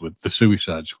hit with the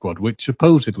Suicide Squad, which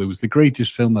supposedly was the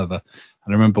greatest film ever,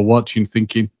 and I remember watching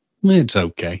thinking, it's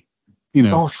okay.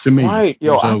 To me, right.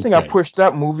 Yo, I think I pushed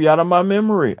that movie out of my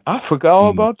memory. I forgot all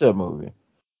about that movie.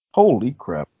 Holy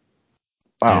crap.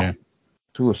 Wow. Yeah.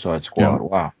 Suicide Squad. Yeah.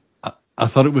 Wow. I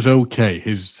thought it was okay,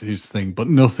 his thing, but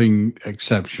nothing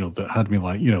exceptional that had me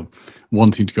like,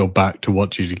 wanting to go back to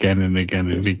watch it again and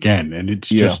again and again. And it's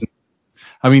just,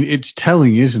 I mean, it's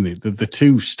telling, isn't it, that the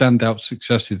two standout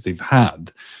successes they've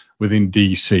had within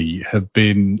DC have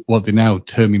been what they're now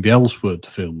terming the Elseworld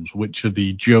films, which are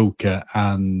the Joker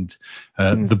and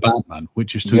the Batman,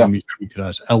 which are still going to be treated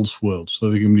as Elseworlds.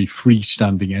 So they're going to be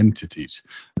freestanding entities.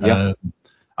 Yeah.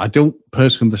 I don't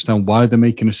personally understand why they're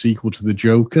making a sequel to the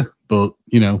Joker, but,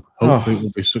 hopefully it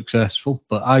will be successful.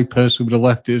 But I personally would have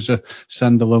left it as a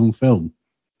standalone film.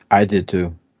 I did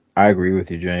too. I agree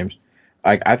with you, James.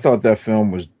 I thought that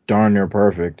film was darn near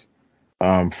perfect.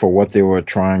 For what they were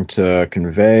trying to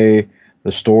convey,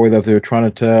 the story that they were trying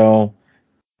to tell.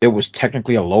 It was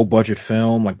technically a low budget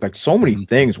film. Like so many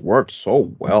things worked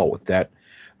so well with that.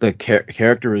 The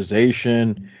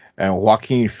characterization and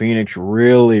Joaquin Phoenix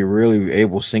really, really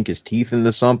able to sink his teeth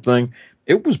into something.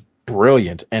 It was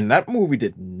brilliant. And that movie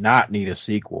did not need a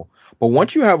sequel. But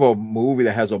once you have a movie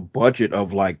that has a budget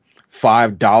of like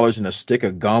 $5 and a stick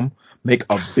of gum, make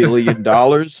 $1 billion,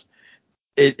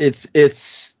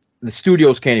 it's the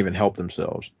studios can't even help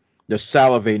themselves. They're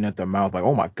salivating at their mouth like,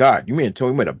 oh, my God, you mean to tell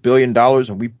me we made $1 billion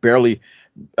and we barely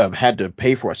had to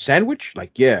pay for a sandwich?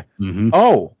 Like, yeah. Mm-hmm.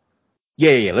 Oh,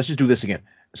 yeah, let's just do this again.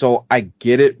 So I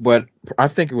get it, but I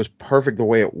think it was perfect the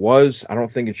way it was. I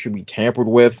don't think it should be tampered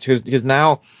with because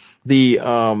now the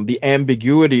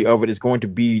ambiguity of it is going to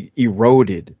be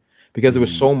eroded because there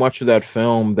was so much of that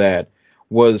film that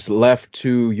was left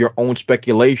to your own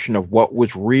speculation of what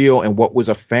was real and what was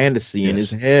a fantasy in his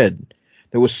head.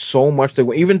 There was so much that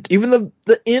even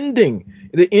the ending,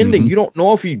 you don't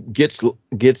know if he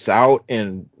gets out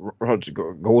and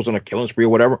goes on a killing spree or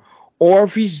whatever, or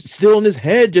if he's still in his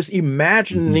head just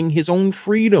imagining his own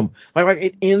freedom. Like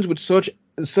it ends with such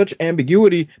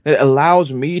ambiguity that it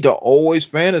allows me to always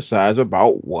fantasize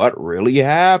about what really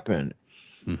happened.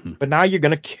 But now you're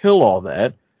gonna kill all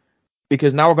that.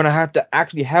 Because now we're going to have to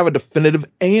actually have a definitive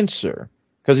answer.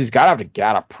 Because he's got to have to get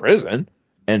out of prison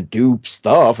and do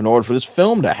stuff in order for this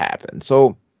film to happen.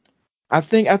 So I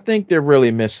think they're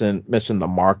really missing the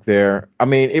mark there. I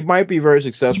mean, it might be very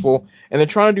successful. And they're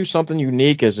trying to do something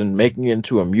unique as in making it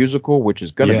into a musical, which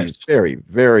is going to be very,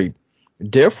 very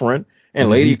different. And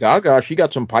Lady Gaga, she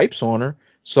got some pipes on her.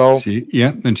 So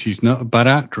and she's not a bad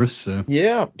actress. So.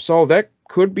 Yeah, so that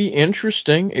could be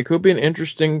interesting. It could be an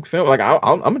interesting film. Like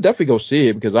I'm gonna definitely go see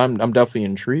it because I'm definitely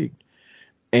intrigued.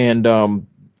 And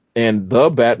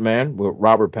The Batman with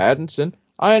Robert Pattinson,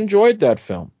 I enjoyed that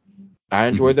film.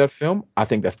 I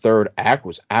think the third act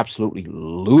was absolutely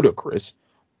ludicrous,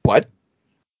 but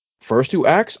first two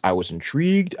acts I was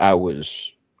intrigued. I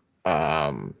was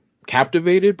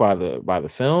captivated by the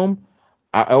film.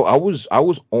 I was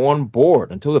on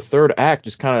board until the third act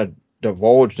just kind of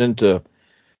divulged into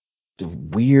the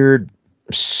weird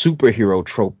superhero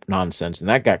trope nonsense, and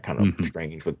that got kind of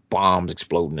strange with bombs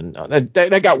exploding, and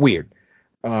that got weird.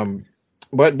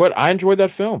 But I enjoyed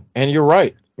that film, and you're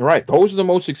right. Those are the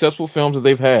most successful films that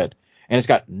they've had, and it's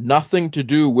got nothing to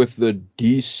do with the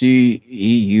DC,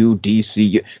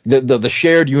 the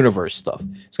shared universe stuff.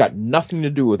 It's got nothing to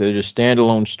do with it. It's just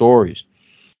standalone stories.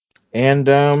 And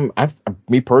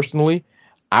me personally,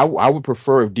 I would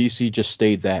prefer if DC just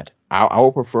stayed that. I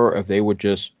would prefer if they would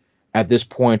just, at this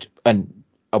point,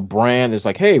 a brand is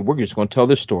like, hey, we're just going to tell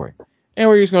this story. And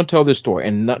we're just going to tell this story.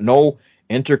 And no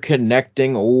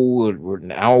interconnecting,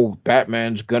 now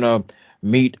Batman's going to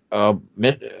meet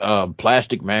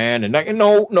Plastic Man. And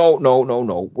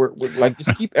no. We're like,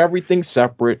 just keep everything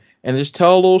separate and just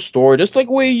tell a little story, just like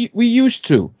we used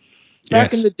to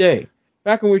back in the day.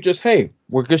 Back when we were just, hey,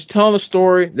 we're just telling a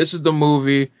story. This is the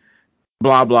movie.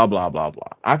 Blah, blah, blah, blah, blah.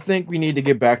 I think we need to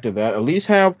get back to that. At least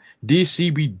have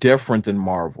DC be different than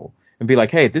Marvel. And be like,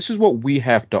 hey, this is what we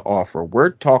have to offer. We're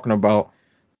talking about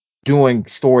doing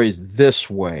stories this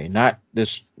way. Not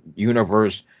this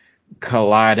universe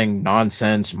colliding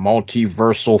nonsense,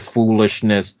 multiversal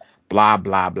foolishness. Blah,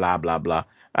 blah, blah, blah, blah.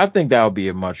 I think that would be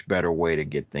a much better way to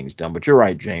get things done. But you're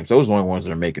right, James. Those are the only ones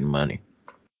that are making money.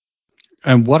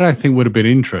 And what I think would have been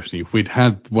interesting if we'd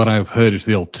had what I've heard is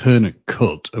the alternate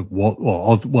cut of what,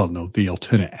 well, no, the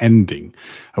alternate ending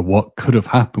of what could have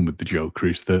happened with the Joker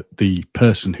is that the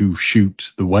person who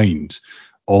shoots the Waynes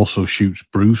also shoots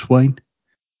Bruce Wayne.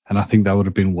 And I think that would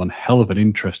have been one hell of an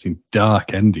interesting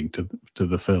dark ending to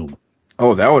the film.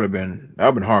 Oh, that would have been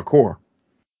hardcore.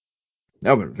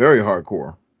 That would have been very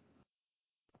hardcore.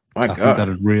 My I God. think that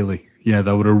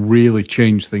would have really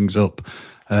changed things up.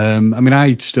 I mean,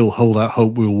 I still hold out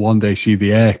hope we'll one day see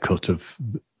the air cut of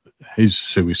his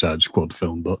Suicide Squad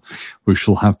film, but we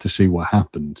shall have to see what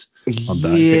happens on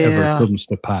that if it ever comes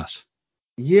to pass.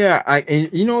 Yeah,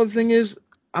 and you know the thing is,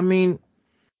 I mean,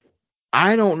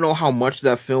 I don't know how much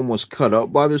that film was cut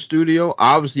up by the studio.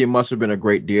 Obviously, it must have been a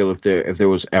great deal if there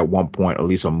was at one point at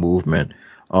least a movement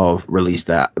of release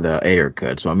the air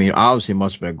cut. So I mean, obviously, it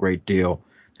must have been a great deal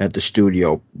that the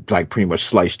studio like pretty much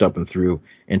sliced up and threw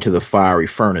into the fiery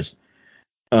furnace.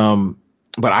 But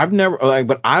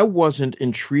I wasn't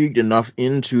intrigued enough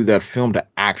into that film to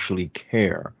actually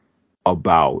care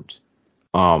about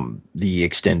the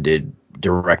extended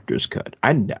director's cut.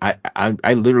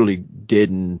 I literally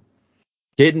didn't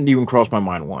even cross my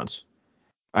mind once.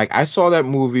 Like I saw that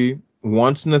movie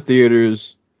once in the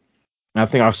theaters. I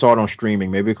think I saw it on streaming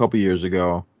maybe a couple years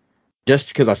ago. Just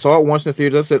because I saw it once in the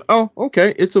theater, I said, "Oh,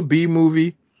 okay, it's a B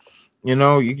movie.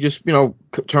 You just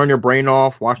turn your brain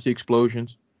off, watch the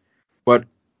explosions." But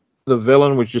the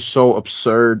villain was just so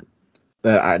absurd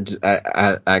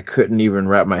that I couldn't even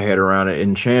wrap my head around it.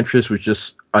 Enchantress was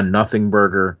just a nothing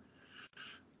burger,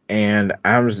 and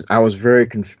I was very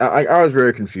I was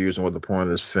very confused on what the point of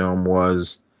this film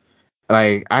was.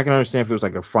 Like I can understand if it was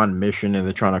like a fun mission and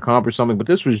they're trying to accomplish something, but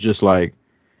this was just like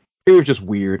it was just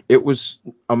weird. It was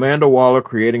Amanda Waller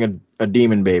creating a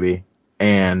demon baby,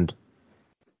 and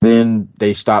then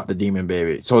they stopped the demon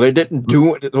baby. So they didn't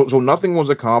do it. So nothing was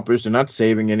accomplished. They're not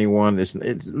saving anyone. It's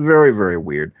very, very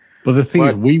weird. But the thing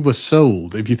is, we were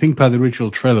sold. If you think about the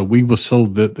original trailer, we were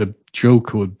sold that the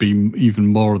Joker would be even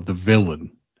more of the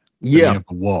villain than he ever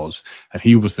was, and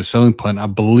he was the selling point. I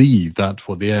believe that's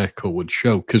what the air cut would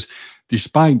show. Because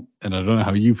despite, and I don't know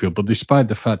how you feel, but despite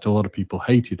the fact a lot of people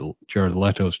hated Jared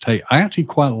Leto's take, I actually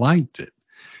quite liked it.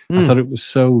 I thought it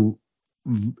was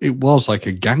like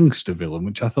a gangster villain,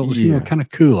 which I thought was kind of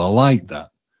cool. I like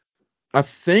that. I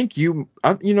think you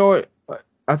know what?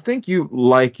 I think you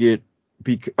like it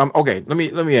because okay. Let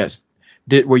me ask.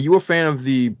 Were you a fan of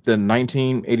the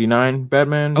 1989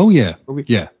 Batman? Oh yeah, movie?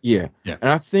 Yeah. And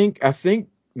I think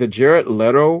the Jared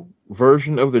Leto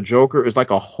version of the Joker is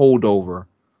like a holdover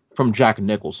from Jack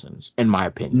Nicholson's, in my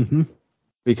opinion,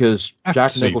 because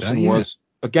Jack Nicholson was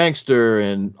a gangster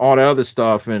and all that other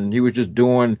stuff, and he was just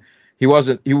doing.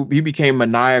 He became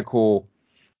maniacal,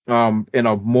 in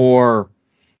a more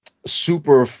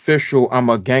superficial, I'm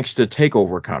a gangster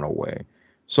takeover kind of way.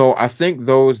 So I think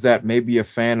those that may be a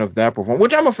fan of that performance,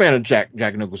 which I'm a fan of Jack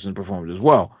Nicholson's performance as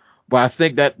well, but I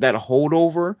think that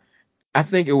holdover, I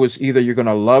think it was either you're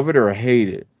gonna love it or hate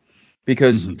it,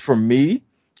 because for me,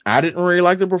 I didn't really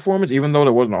like the performance, even though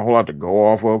there wasn't a whole lot to go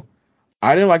off of.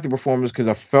 I didn't like the performance because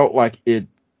I felt like it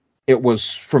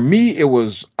was, for me, it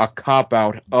was a cop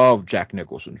out of Jack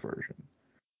Nicholson's version.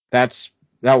 That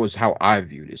was how I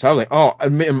viewed it. So I was like, oh, I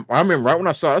remember right when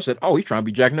I saw it, I said, oh, he's trying to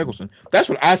be Jack Nicholson. That's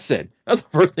what I said. That's the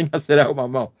first thing I said out of my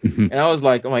mouth. And I was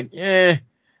like, yeah,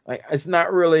 like it's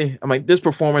not really. I'm like, this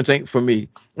performance ain't for me.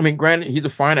 I mean, granted, he's a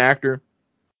fine actor,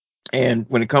 and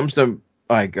when it comes to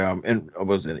like and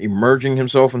was it emerging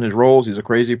himself in his roles, he's a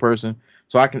crazy person.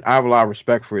 So I have a lot of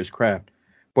respect for his craft,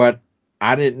 but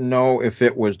I didn't know if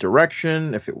it was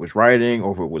direction, if it was writing,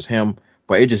 or if it was him.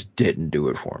 But it just didn't do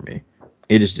it for me.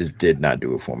 It just did not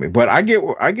do it for me. But I get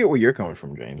where you're coming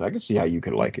from, James. I can see how you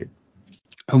could like it.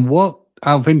 And what,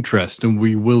 out of interest, and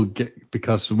we will get,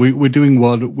 because we're doing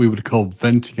what we would call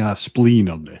venting our spleen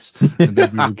on this, and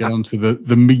then we will get onto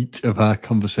the meat of our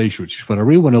conversation, which is what I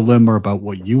really want to learn more about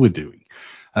what you were doing.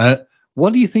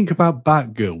 What do you think about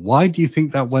Batgirl? Why do you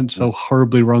think that went so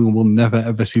horribly wrong and will never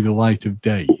ever see the light of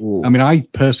day? Ooh. I mean, I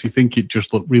personally think it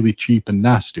just looked really cheap and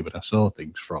nasty when I saw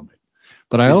things from it.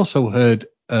 But I also heard,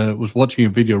 was watching a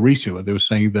video recently where they were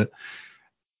saying that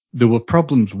there were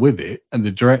problems with it, and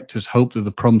the directors hoped that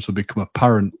the problems would become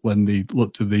apparent when they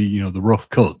looked at the rough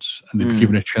cuts and they'd be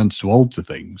given a chance to alter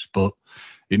things, but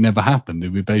it never happened. The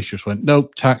basically just went,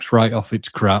 nope, tax write-off, it's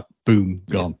crap, boom,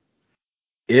 gone.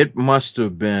 It must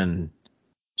have been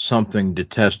something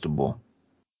detestable.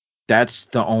 That's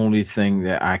the only thing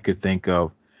that I could think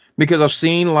of, because I've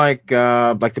seen like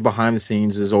the behind the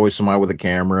scenes. There's always somebody with a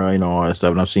camera, all that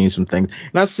stuff, and I've seen some things,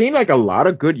 and I've seen like a lot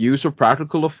of good use of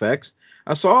practical effects.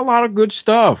 I saw a lot of good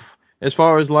stuff as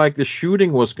far as like the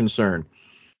shooting was concerned,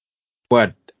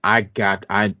 but I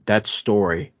that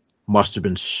story must have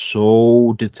been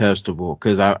so detestable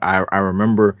because I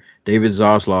remember David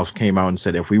Zaslav came out and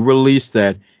said if we release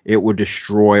that, it would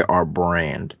destroy our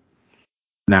brand.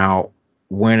 Now,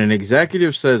 when an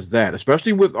executive says that,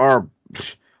 especially with our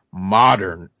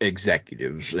modern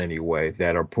executives anyway,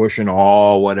 that are pushing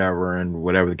all whatever and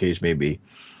whatever the case may be,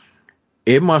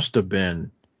 it must have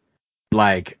been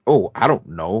like, oh, I don't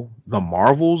know, the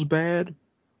Marvels bad,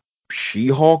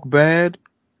 She-Hulk bad.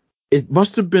 It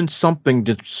must have been something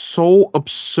that's so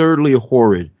absurdly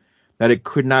horrid that it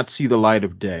could not see the light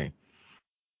of day.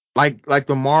 Like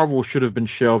the Marvel should have been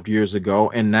shelved years ago,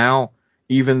 and now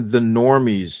even the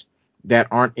normies that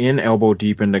aren't in elbow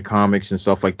deep in the comics and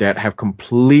stuff like that have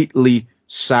completely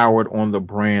soured on the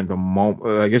brand. The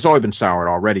moment it's already been soured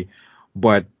already,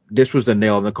 but this was the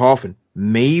nail in the coffin.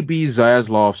 Maybe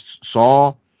Zaslav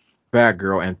saw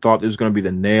Batgirl and thought it was going to be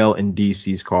the nail in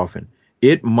DC's coffin.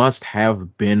 It must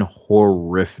have been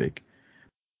horrific,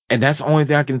 and that's the only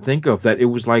thing I can think of. That it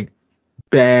was like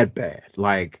bad,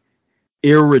 like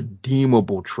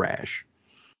irredeemable trash,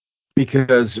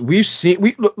 because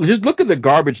just look at the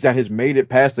garbage that has made it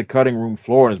past the cutting room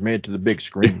floor and has made it to the big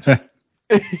screens.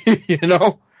 you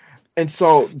know and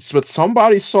but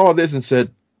somebody saw this and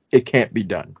said it can't be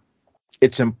done.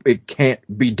 It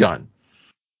can't be done.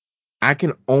 I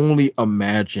can only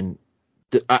imagine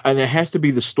and it has to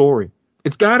be the story.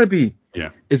 It's got to be.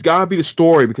 Yeah, it's got to be the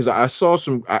story, because I saw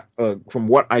from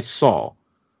what I saw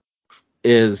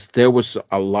is there was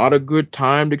a lot of good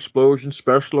timed explosion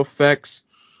special effects,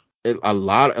 a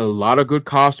lot of good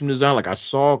costume design. Like I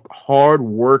saw hard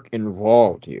work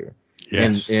involved here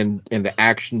yes. in the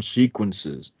action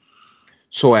sequences.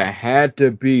 So it had to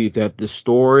be that the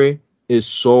story is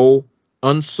so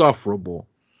unsufferable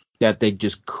that they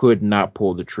just could not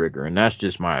pull the trigger, and that's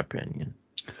just my opinion.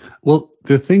 Well,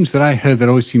 the things that I heard that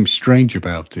always seemed strange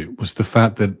about it was the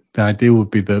fact that the idea would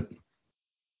be that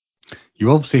you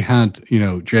obviously had,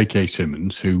 J.K.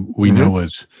 Simmons, who we know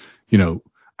as,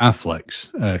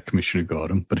 Affleck's Commissioner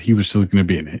Gordon, but he was still going to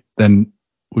be in it. Then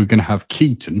we're going to have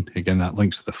Keaton, again, that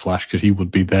links to the Flash, because he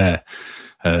would be there,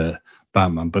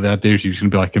 Batman. But the idea is he was going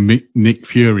to be like a Nick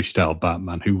Fury style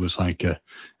Batman, who was like a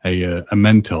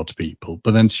mentor to people.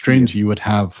 But then strangely, you would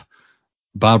have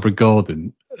Barbara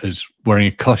Gordon as wearing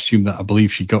a costume that I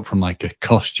believe she got from like a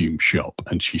costume shop,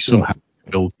 and she somehow had the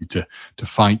ability to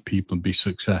fight people and be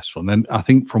successful. And then I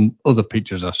think from other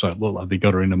pictures I saw, it looked like they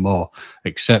got her in a more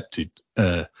accepted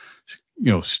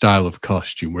style of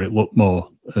costume where it looked more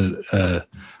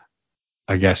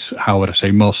I guess, how would I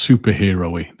say, more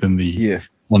superhero-y than the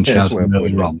one she has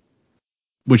earlier on,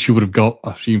 which you would have got,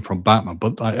 I've seen, from Batman.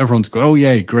 But everyone's going, oh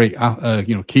yeah, great,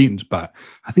 Keaton's back.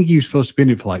 I think he was supposed to be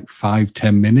in it for like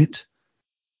 5-10 minutes.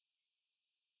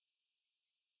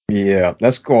 Yeah,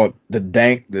 that's called the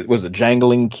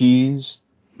jangling keys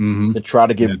to try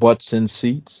to get butts in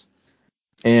seats.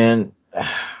 And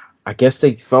I guess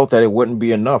they felt that it wouldn't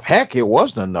be enough. Heck, it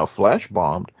wasn't enough. Flash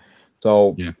bombed.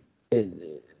 So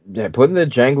putting the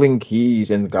jangling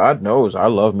keys, and God knows I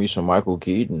love me some Michael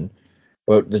Keaton,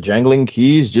 but the jangling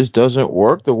keys just doesn't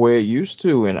work the way it used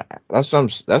to. And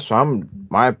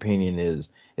my opinion is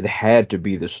it had to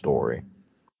be the story.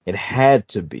 It had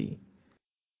to be.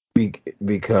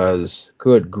 Because,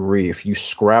 good grief, you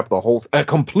scrap the whole a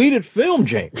completed film,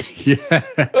 James. Yeah.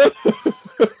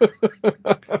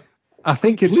 I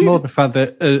think it's more the fact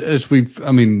that, as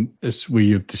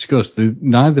we have discussed,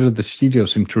 neither of the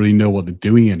studios seem to really know what they're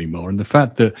doing anymore. And the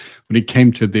fact that when it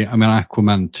came to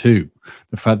Aquaman 2,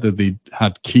 the fact that they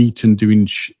had Keaton doing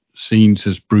scenes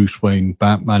as Bruce Wayne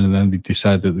Batman, and then they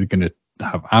decided that they're going to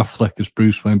have Affleck as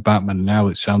Bruce Wayne Batman. And now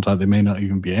it sounds like there may not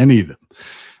even be any of them.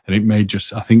 And it may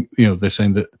just, I think, they're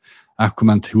saying that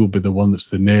Aquaman 2 will be the one that's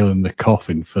the nail in the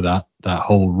coffin for that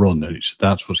whole run, and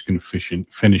that's what's going to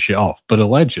finish it off. But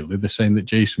allegedly, they're saying that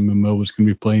Jason Momoa is going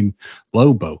to be playing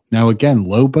Lobo. Now, again,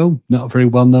 Lobo, not a very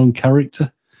well-known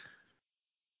character.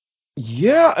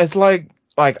 Yeah, it's like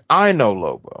I know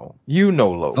Lobo. You know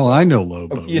Lobo. Oh, I know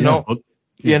Lobo. You know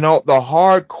the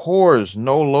hardcores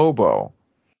know Lobo,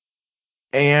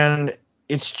 and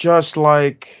it's just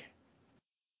like.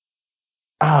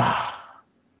 I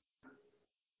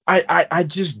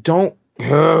just don't.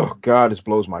 Oh God, this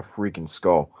blows my freaking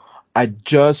skull. I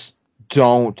just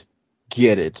don't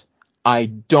get it. I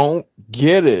don't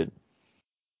get it.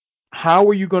 How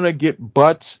are you gonna get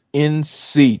butts in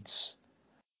seats?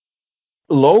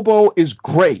 Lobo is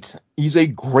great. He's a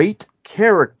great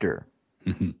character,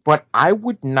 Mhm. but I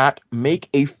would not make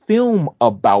a film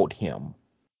about him.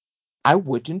 I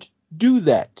wouldn't do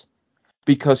that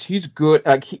because he's good.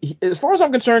 Like as far as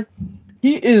I'm concerned,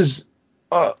 he is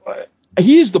uh, uh,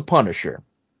 he is the Punisher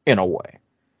in a way.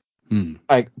 Mm.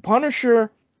 Like Punisher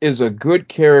is a good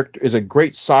character, is a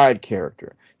great side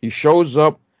character. He shows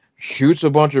up, shoots a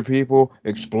bunch of people,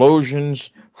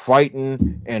 explosions,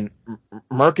 fighting, and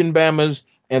murking bammers,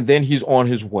 and then he's on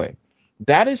his way.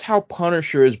 That is how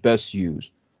Punisher is best used.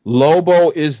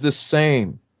 Lobo is the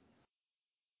same.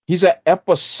 He's an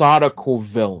episodical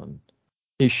villain.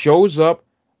 He shows up,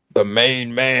 the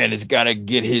main man is gotta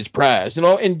get his prize,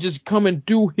 and just come and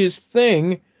do his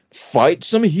thing, fight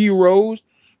some heroes,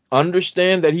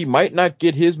 understand that he might not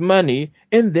get his money,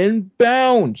 and then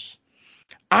bounce.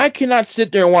 I cannot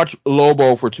sit there and watch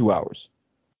Lobo for 2 hours.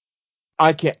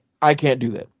 I can't do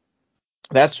that.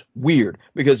 That's weird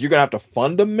because you're gonna have to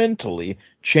fundamentally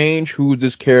change who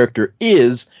this character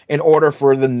is in order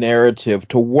for the narrative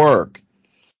to work.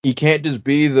 He can't just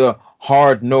be the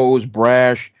hard-nosed,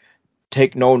 brash,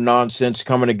 take no nonsense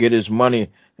coming to get his money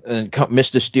and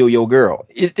Mr. Steal Your Girl.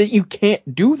 You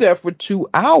can't do that for 2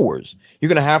 hours. You're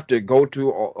going to have to go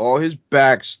to all his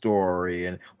backstory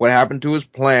and what happened to his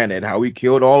planet, how he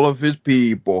killed all of his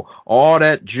people, all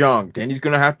that junk. Then he's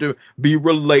going to have to be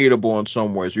relatable in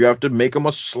some way. So you have to make him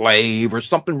a slave or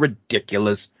something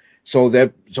ridiculous so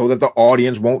that the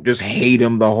audience won't just hate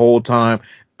him the whole time.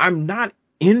 I'm not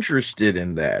interested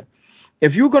in that.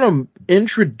 If you're going to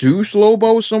introduce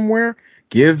Lobo somewhere,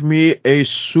 give me a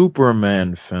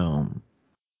Superman film.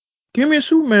 Give me a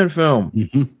Superman film.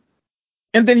 Mm-hmm.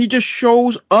 And then he just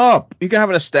shows up. You can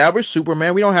have an established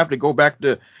Superman. We don't have to go back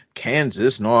to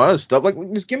Kansas and all that stuff. Like,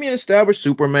 just give me an established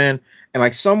Superman. And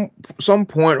like some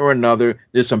point or another,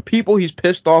 there's some people he's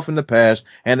pissed off in the past,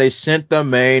 and they sent the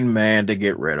main man to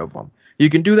get rid of him. You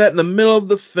can do that in the middle of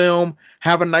the film,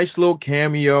 have a nice little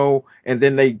cameo, and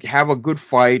then they have a good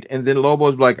fight, and then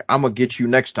Lobo's like, I'm gonna get you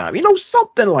next time.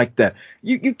 Something like that.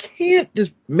 You can't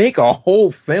just make a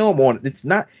whole film on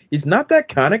it. He's not that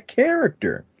kind of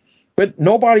character. But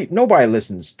nobody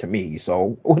listens to me,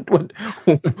 so what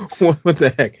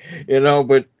the heck,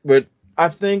 But I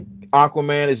think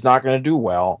Aquaman is not going to do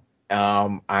well.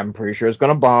 I'm pretty sure it's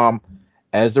going to bomb,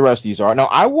 as the rest of these are. Now,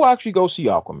 I will actually go see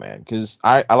Aquaman because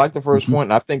I like the first one,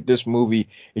 and I think this movie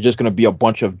is just going to be a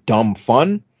bunch of dumb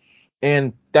fun,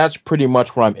 and that's pretty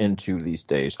much what I'm into these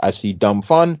days. I see dumb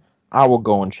fun, I will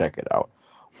go and check it out.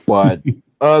 But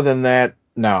other than that,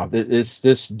 no, this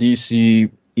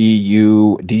DCU,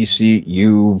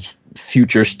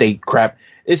 future state crap.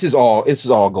 This is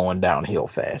all going downhill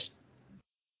fast.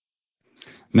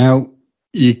 Now,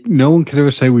 no one can ever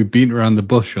say we've beaten around the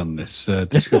bush on this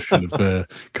discussion of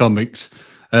comics.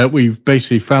 We've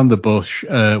basically found the bush,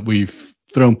 we've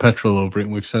thrown petrol over it,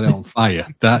 and we've set it on fire.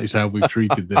 That is how we've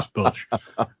treated this bush.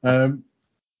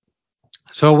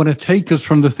 So I want to take us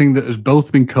from the thing that has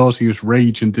both been causing us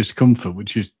rage and discomfort,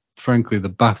 which is frankly the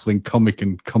baffling comic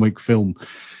and comic film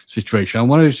situation. I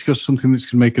want to discuss something that's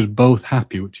going to make us both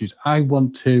happy, which is I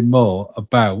want to hear more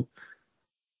about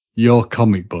your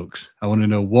comic books. I want to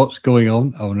know what's going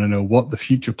on. I want to know what the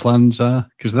future plans are,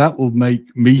 because that will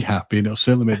make me happy, and it'll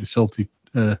certainly make the salty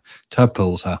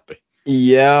tadpoles happy.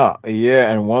 Yeah,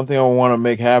 and one thing I want to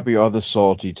make happy are the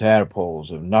salty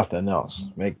tadpoles, if nothing else.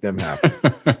 Make them happy.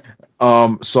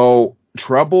 So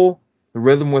Trouble, The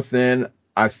Rhythm Within,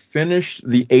 I finished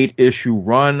the 8-issue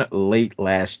run late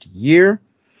last year,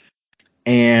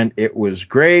 and it was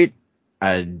great.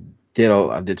 I did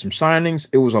some signings.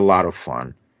 It was a lot of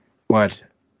fun. But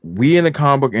we in the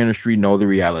comic book industry know the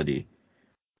reality.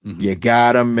 Mm-hmm. You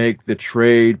gotta make the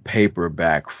trade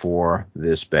paperback for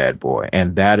this bad boy.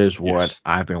 And that is what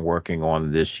I've been working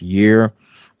on this year.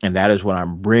 And that is what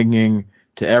I'm bringing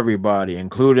to everybody,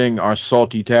 including our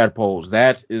salty tadpoles.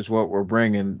 That is what we're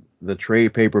bringing, the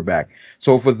trade paperback.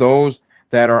 So for those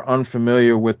that are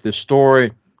unfamiliar with this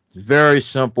story, it's very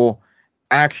simple.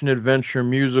 Action, adventure,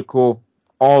 musical,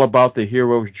 all about the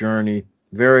hero's journey.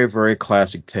 Very, very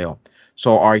classic tale.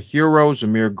 So our hero,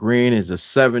 Zamir Green, is a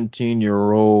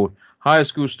 17-year-old high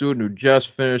school student who just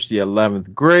finished the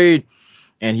 11th grade,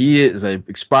 and he is an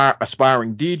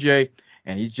aspiring DJ,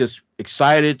 and he's just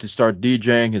excited to start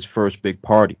DJing his first big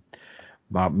party.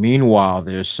 But meanwhile,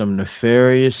 there's some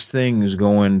nefarious things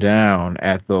going down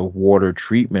at the water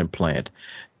treatment plant.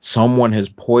 Someone has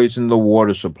poisoned the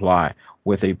water supply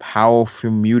with a powerful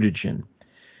mutagen.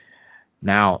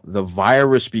 Now, the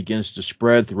virus begins to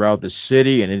spread throughout the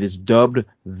city, and it is dubbed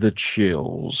the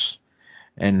Chills.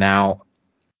 And now,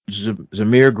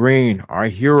 Zamir Green, our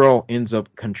hero, ends up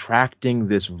contracting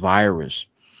this virus.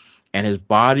 and his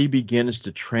body begins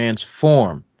to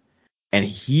transform, and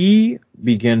he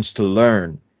begins to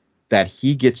learn that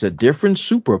he gets a different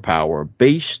superpower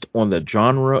based on the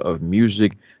genre of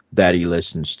music that he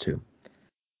listens to.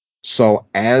 So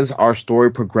as our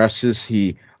story progresses,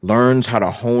 he learns how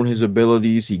to hone his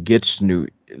abilities. He gets new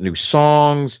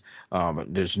songs.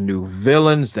 There's new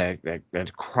villains that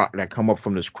come up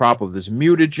from this crop of this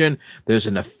mutagen. There's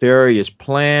a nefarious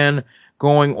plan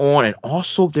going on, and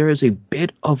also there is a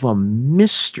bit of a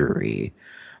mystery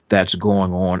that's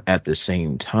going on at the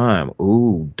same time.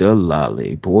 Ooh,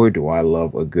 delali. Boy, do I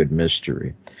love a good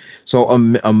mystery. So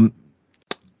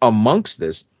amongst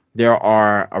this, there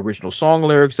are original song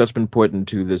lyrics that's been put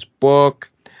into this book.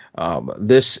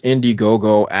 This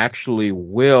Indiegogo actually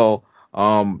will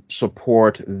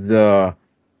support the.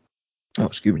 Oh,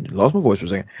 excuse me, lost my voice for a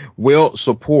second. Will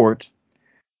support.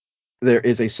 There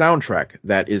is a soundtrack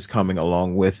that is coming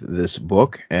along with this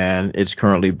book, and it's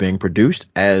currently being produced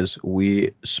as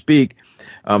we speak,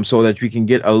 so that we can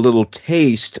get a little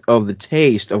taste of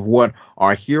what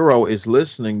our hero is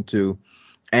listening to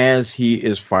as he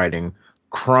is fighting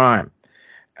crime.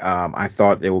 I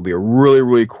thought it would be a really,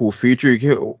 really cool feature.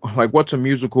 Like, what's a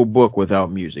musical book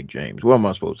without music, James? What am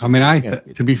I supposed to do? I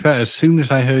mean, to be fair, as soon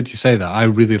as I heard you say that, I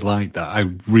really liked that.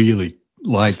 I really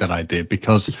liked that idea,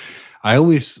 because I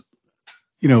always,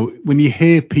 when you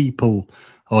hear people,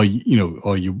 or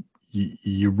you're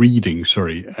reading,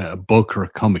 a book or a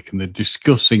comic, and they're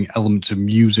discussing elements of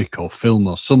music or film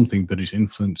or something that is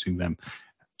influencing them,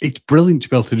 it's brilliant to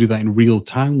be able to do that in real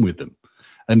time with them.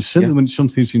 And certainly when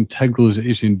something as integral as it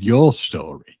is in your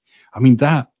story, I mean,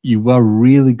 that you are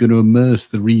really going to immerse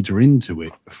the reader into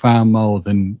it far more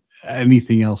than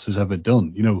anything else has ever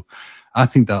done. I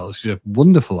think that was a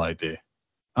wonderful idea.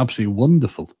 Absolutely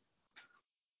wonderful.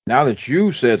 Now that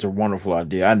you said it's a wonderful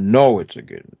idea, I know it's a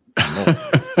good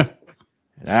one.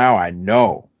 Now I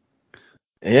know.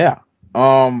 Yeah.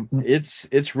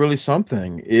 It's really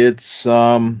something. It's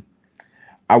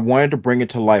I wanted to bring it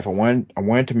to life. I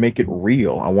wanted to make it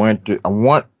real. I want the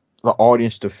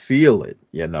audience to feel it,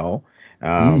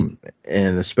 and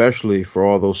especially for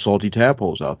all those salty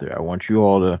tadpoles out there. I want you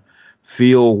all to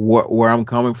feel where I'm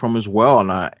coming from as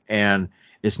well. And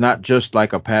it's not just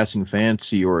like a passing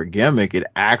fancy or a gimmick. It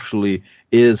actually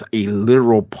is a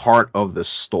literal part of the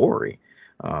story.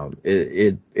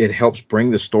 It helps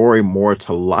bring the story more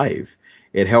to life.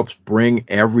 It helps bring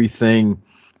everything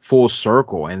full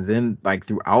circle, and then like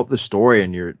throughout the story,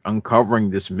 and you're uncovering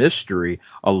this mystery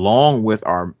along with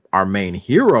our main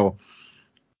hero,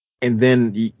 and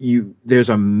then there's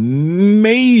a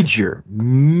major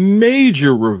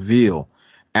reveal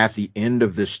at the end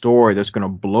of this story that's going to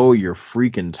blow your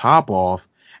freaking top off,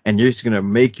 and it's going to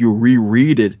make you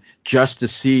reread it just to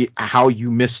see how you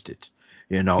missed it.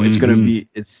 It's going to be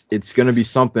it's going to be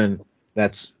something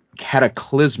that's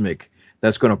cataclysmic,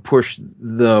 that's going to push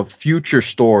the future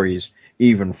stories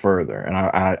even further. And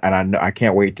I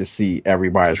can't wait to see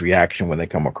everybody's reaction when they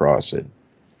come across it.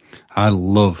 I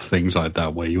love things like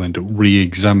that, where you end up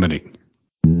re-examining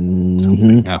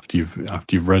after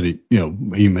you've read it.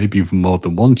 Maybe even more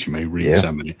than once you may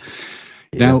re-examine it.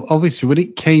 Now, obviously, when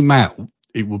it came out,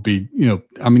 it will be,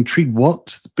 I'm intrigued.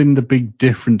 What's been the big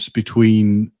difference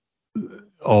between,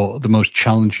 or the most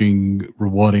challenging,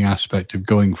 rewarding aspect of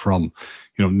going from,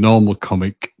 normal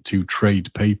comic to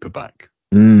trade paperback?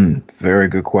 Very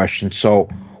good question. So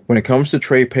when it comes to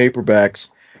trade paperbacks,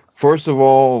 first of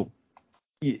all,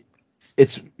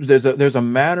 there's a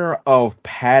matter of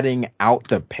padding out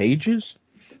the pages,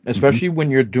 especially when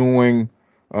you're doing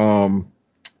an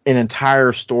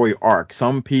entire story arc.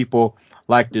 Some people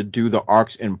like to do the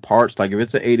arcs in parts. Like if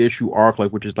it's an 8-issue arc,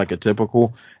 which is like a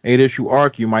typical 8-issue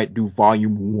arc, you might do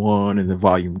volume 1 and then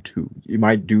volume 2. You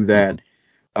might do that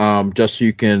just so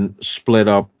you can split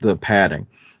up the padding.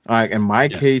 In my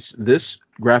case, this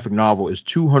graphic novel is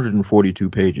 242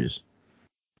 pages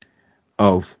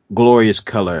of glorious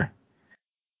color.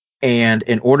 And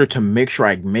in order to make sure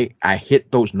I hit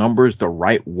those numbers the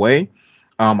right way,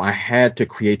 I had to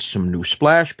create some new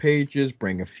splash pages,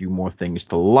 bring a few more things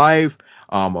to life,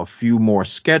 a few more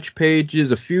sketch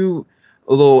pages, a few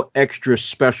little extra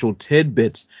special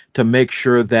tidbits to make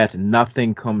sure that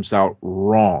nothing comes out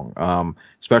wrong,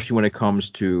 especially when it comes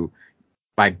to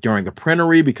like during the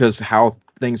printery, because how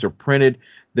things are printed,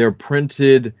 they're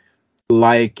printed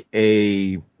like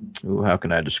how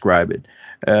can I describe it?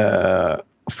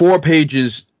 4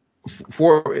 pages,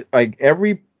 like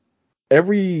every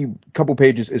couple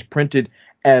pages is printed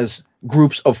as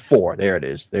groups of 4. There it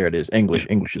is.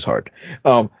 English is hard.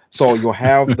 So you'll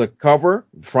have the cover,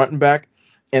 front and back,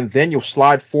 and then you'll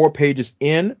slide 4 pages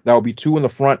in. That will be 2 in the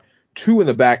front, two in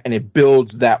the back, and it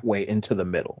builds that way into the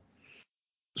middle.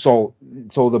 So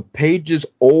the pages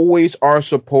always are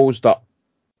supposed to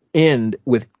end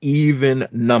with even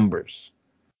numbers.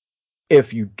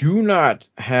 If you do not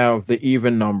have the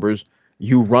even numbers,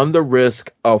 you run the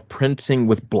risk of printing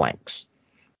with blanks.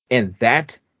 And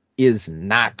that is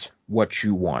not what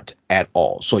you want at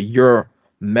all. So your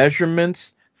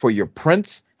measurements for your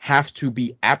prints have to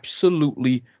be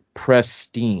absolutely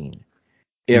pristine.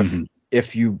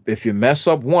 If you mess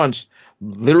up once,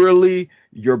 literally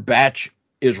your batch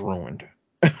is ruined.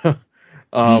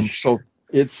 So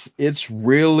it's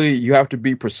really, you have to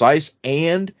be precise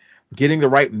and getting the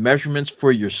right measurements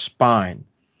for your spine.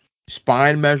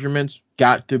 Spine measurements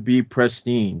got to be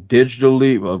pristine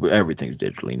digitally. Well, everything's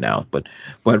digitally now, but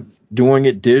doing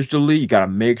it digitally, you got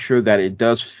to make sure that it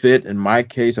does fit. In my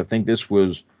case, I think this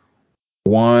was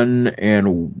 1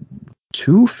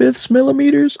 2/5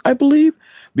 millimeters, I believe,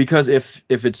 because if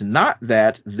it's not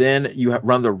that, then you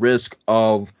run the risk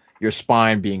of your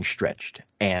spine being stretched,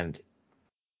 and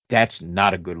that's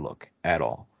not a good look at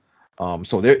all.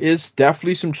 So there is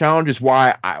definitely some challenges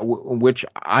which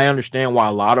I understand why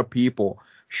a lot of people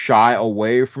shy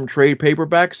away from trade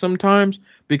paperbacks sometimes,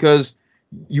 because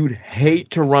you'd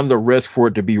hate to run the risk for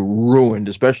it to be ruined,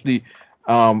 especially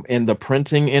in the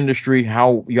printing industry,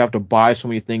 how you have to buy so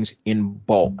many things in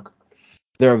bulk.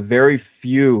 There are very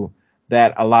few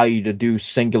that allow you to do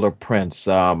singular prints.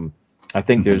 I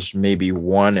think there's maybe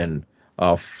one in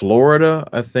Florida,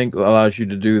 I think, allows you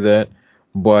to do that.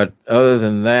 But other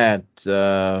than that,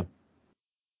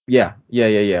 yeah.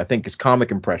 I think it's Comic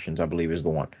Impressions, I believe, is the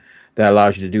one that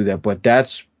allows you to do that. But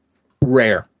that's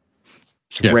rare.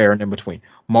 It's rare and in between.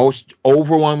 Most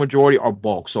overwhelming majority are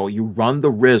bulk. So you run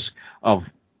the risk of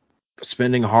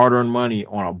spending hard-earned money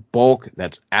on a bulk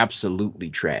that's absolutely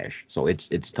trash. So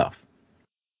it's tough.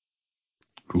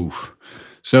 Oof.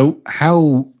 So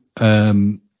how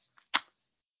on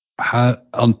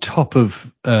top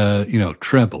of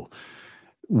treble,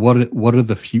 what are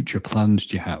the future plans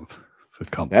do you have for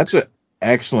comics? That's an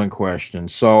excellent question.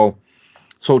 So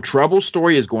Treble's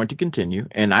story is going to continue,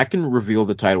 and I can reveal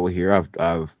the title here.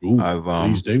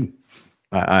 Please do.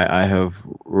 I have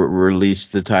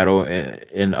released the title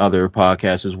in other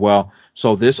podcasts as well.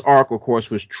 So this arc, of course,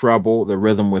 was Treble, The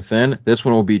Rhythm Within. This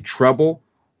one will be Treble,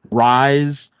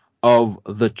 Rise of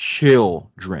the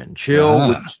Children. Chill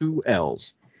with 2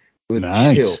 L's. With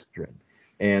children.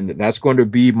 And that's going to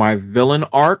be my villain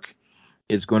arc.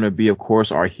 It's going to be, of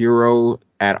course, our hero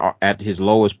at his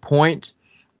lowest point.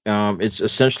 It's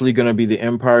essentially going to be the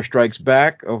Empire Strikes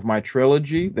Back of my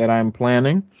trilogy that I'm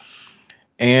planning.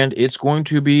 And it's going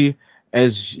to be,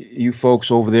 as you folks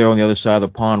over there on the other side of the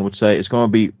pond would say, it's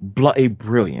going to be a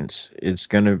brilliance. It's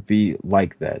going to be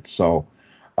like that. So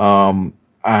I'm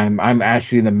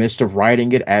actually in the midst of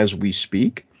writing it as we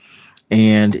speak.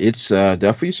 And it's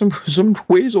definitely some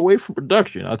ways away from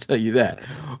production, I'll tell you that.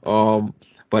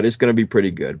 But it's going to be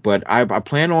pretty good. But I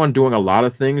plan on doing a lot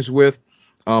of things with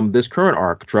this current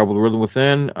arc, Treble, The Rhythm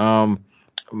Within.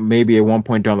 Maybe at one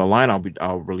point down the line,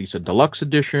 I'll release a deluxe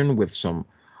edition with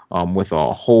with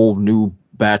a whole new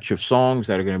batch of songs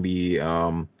that are going to be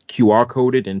QR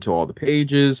coded into all the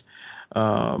pages.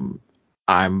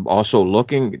 I'm also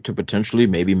looking to potentially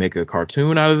maybe make a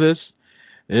cartoon out of this.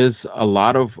 There's a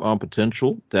lot of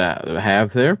potential that I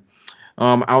have there.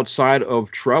 Outside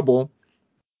of Treble,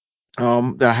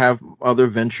 I have other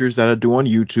ventures that I do on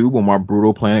YouTube on my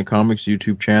Brutal Planet Comics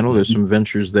YouTube channel. There's some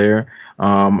ventures there.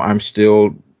 I'm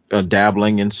still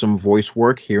dabbling in some voice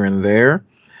work here and there.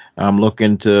 I'm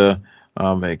looking to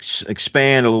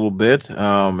expand a little bit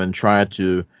and try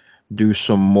to do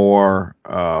some more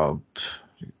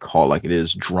call like it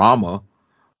is drama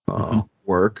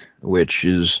work, which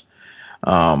is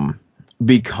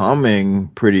becoming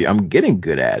pretty. I'm getting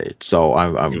good at it, so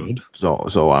I'm good.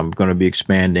 So I'm going to be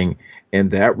expanding in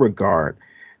that regard.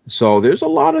 So there's a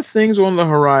lot of things on the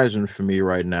horizon for me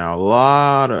right now. A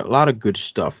lot of good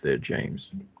stuff there, James.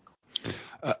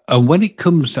 And when it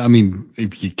comes, I mean,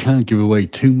 if you can't give away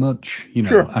too much,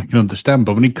 sure. I can understand.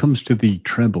 But when it comes to the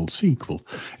Treble sequel,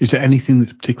 is there anything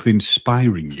that's particularly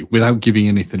inspiring you without giving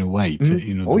anything away?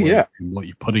 What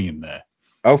you're putting in there.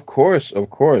 Of course.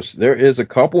 There is a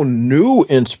couple new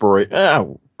inspiration. I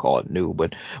won't call it new,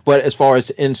 but as far as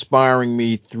inspiring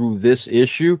me through this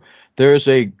issue, there's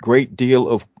a great deal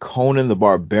of Conan the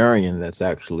Barbarian that's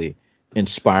actually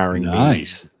inspiring me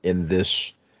in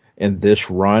this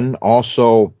run.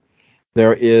 Also,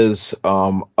 there is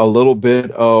a little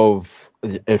bit of,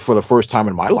 for the first time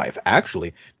in my life,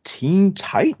 actually, Teen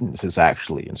Titans has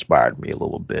actually inspired me a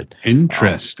little bit.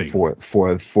 Interesting.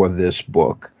 For this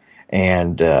book.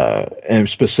 And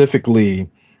specifically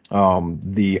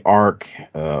the arc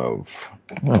of,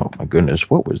 oh my goodness,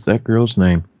 what was that girl's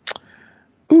name?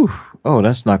 Ooh, oh,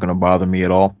 that's not going to bother me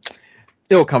at all.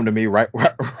 It'll come to me right when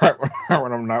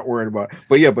I'm not worried about it.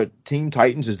 But yeah, but Teen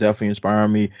Titans is definitely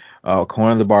inspiring me.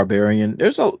 Conan the Barbarian.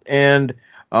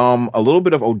 A little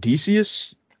bit of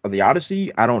Odysseus of the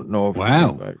Odyssey. I don't know if Wow.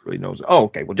 anybody really knows. Oh,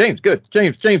 okay. Well, James, good.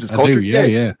 James is I do, cultured. yeah,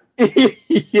 Yay. yeah.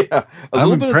 Yeah, a I'm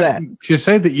little bit of that. To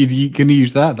say that you're going to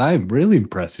use that really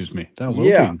impresses me. That will be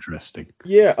Yeah, interesting.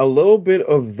 yeah, a little bit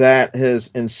of that has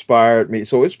inspired me.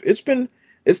 So it's been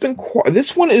quite,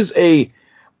 this one is a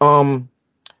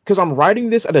because I'm writing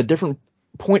this at a different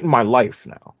point in my life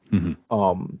now.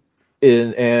 Mm-hmm.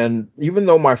 And even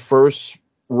though my first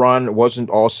run wasn't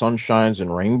all sunshines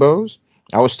and rainbows,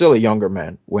 I was still a younger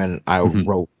man when I Mm-hmm.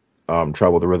 wrote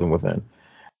Trouble the Rhythm Within.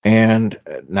 And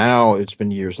now it's been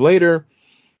years later.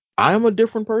 I'm a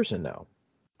different person now.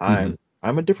 Mm-hmm.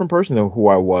 I'm a different person than who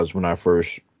I was when I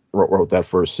first wrote that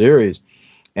first series,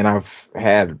 and I've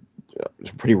had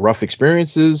some pretty rough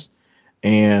experiences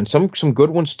and some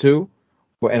good ones too,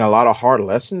 but and a lot of hard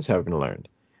lessons have been learned.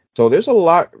 So there's a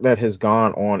lot that has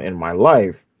gone on in my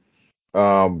life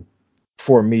um,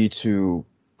 for me to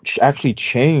actually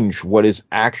change what is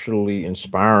actually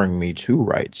inspiring me to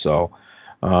write. So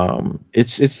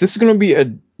it's this is going to be a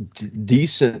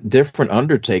decent different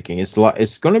undertaking. It's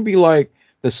going to be like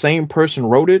the same person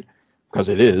wrote it because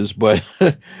it is, but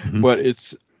Mm-hmm. but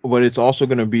it's also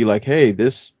going to be like, hey,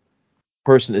 this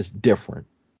person is different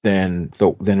than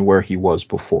where he was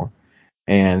before,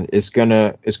 and it's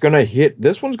gonna hit.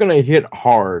 This one's gonna hit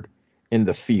hard in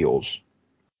the feels.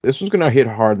 This one's gonna hit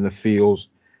hard in the feels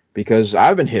because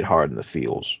I've been hit hard in the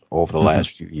feels over the Mm-hmm. last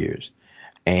few years,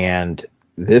 and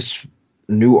this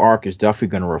new arc is definitely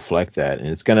going to reflect that, and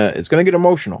it's gonna get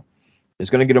emotional. It's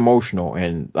gonna get emotional,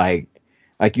 and like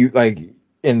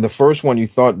in the first one, you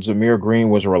thought Zamir Green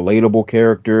was a relatable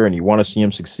character, and you want to see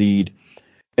him succeed.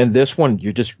 In this one,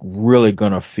 you're just really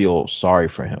gonna feel sorry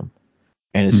for him,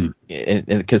 and it's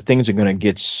Mm-hmm. because things are gonna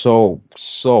get so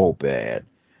bad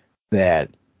that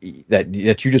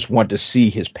that you just want to see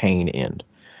his pain end,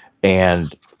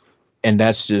 and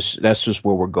that's just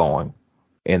where we're going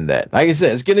in that. Like I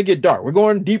said, it's gonna get dark. We're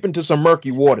going deep into some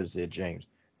murky waters here, James.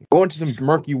 We're going to some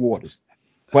murky waters,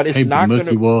 but it's Hey, but not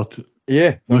gonna.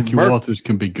 Yeah, murky waters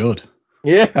can be good.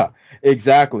 yeah,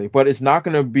 exactly. But it's not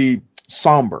gonna be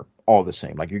somber all the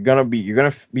same. Like you're gonna be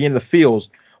in the fields,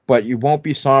 but you won't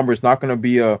be somber. It's not gonna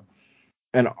be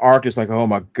an arc. It's like, oh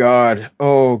my God,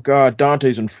 oh God,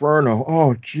 Dante's Inferno.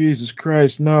 Oh Jesus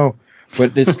Christ, no.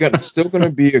 But still gonna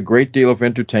be a great deal of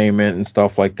entertainment and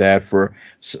stuff like that.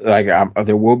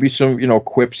 There will be some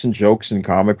quips and jokes and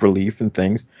comic relief and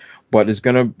things, but it's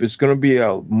gonna be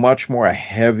a much more a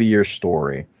heavier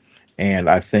story, and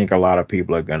I think a lot of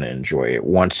people are gonna enjoy it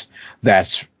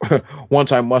that's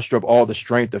once I muster up all the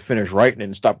strength to finish writing it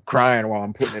and stop crying while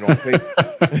I'm putting it on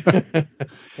paper.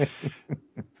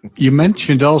 You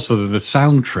mentioned also that the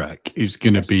soundtrack is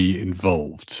going to be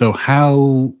involved. So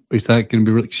how is that going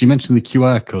to be? Because you mentioned the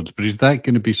QR codes, but is that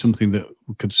going to be something that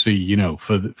we could see,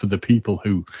 for the people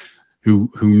who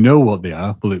know what they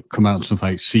are? Will it come out something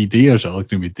like CD, or is it going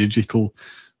to be digital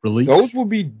release? Those will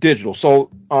be digital. So,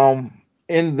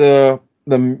 in the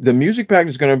music pack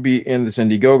is going to be in this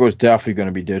Indiegogo is definitely going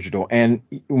to be digital. And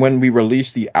when we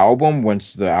release the album,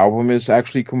 once the album is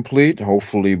actually complete,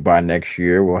 hopefully by next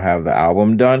year we'll have the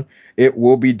album done. It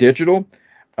will be digital.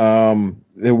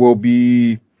 There will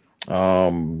be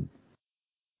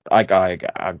like I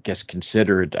guess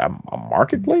considered a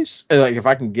marketplace. Like if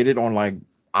I can get it on like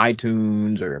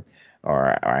iTunes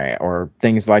or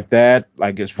things like that,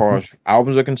 like as far as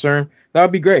albums are concerned, that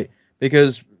would be great.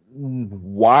 Because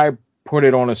why put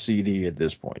it on a CD at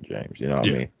this point, James? You know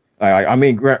what I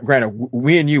mean? Granted,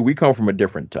 we and you, we come from a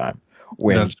different time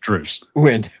when That's true.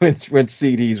 when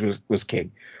CDs was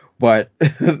king, but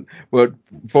but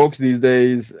folks these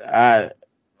days, I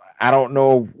don't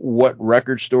know what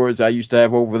record stores I used to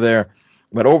have over there,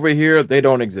 but over here they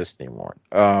don't exist anymore.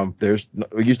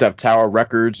 We used to have Tower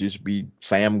Records, used to be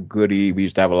Sam Goody. We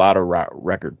used to have a lot of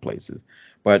record places,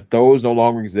 but those no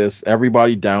longer exist.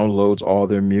 Everybody downloads all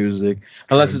their music,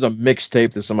 unless it's a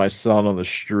mixtape that somebody's selling on the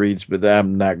streets. But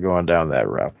I'm not going down that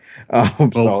route.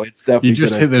 So it's definitely you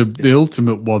just hit the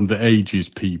ultimate one that ages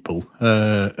people.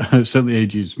 Certainly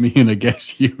ages me, and I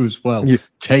guess you as well. Yeah.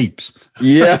 Tapes.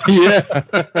 Yeah.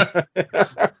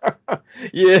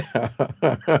 Yeah.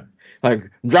 Like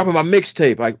I'm dropping my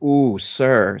mixtape. Like, ooh,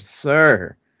 sir,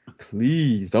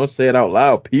 please don't say it out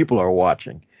loud. People are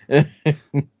watching.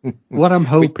 What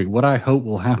I hope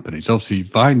will happen is obviously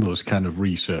vinyl has kind of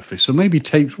resurfaced, so maybe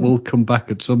tapes will come back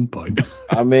at some point.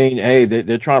 I mean, hey,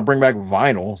 they're trying to bring back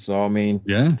vinyl, so I mean,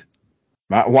 Yeah,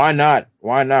 why not?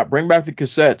 Why not bring back the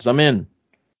cassettes? I'm in.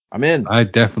 I'm in. I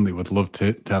definitely would love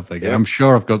to have that again. Yep. I'm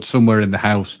sure I've got somewhere in the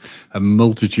house a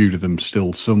multitude of them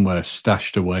still somewhere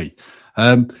stashed away.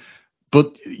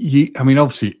 But I mean,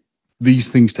 obviously, these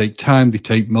things take time, they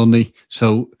take money.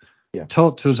 So, Yeah.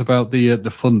 talk to us about the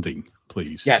funding,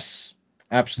 please. Yes,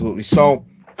 absolutely. So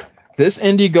this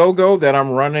Indiegogo that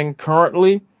I'm running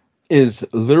currently is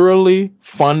literally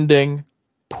funding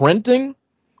printing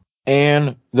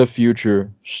and the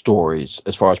future stories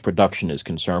as far as production is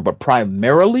concerned. But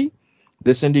primarily,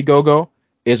 this Indiegogo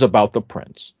is about the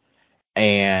prints.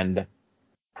 And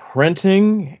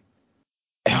printing,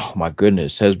 oh my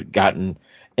goodness, has gotten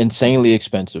insanely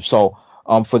expensive. So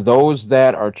for those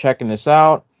that are checking this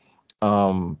out,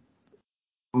 um,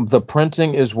 the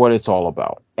printing is what it's all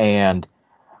about. And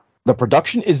the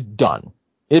production is done.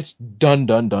 It's done.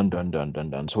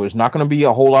 So it's not going to be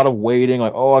a whole lot of waiting,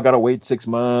 like, oh, I got to wait 6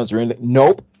 months or anything.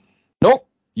 Nope.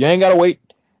 You ain't got to wait.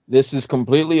 This is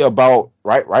completely about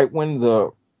right when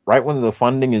the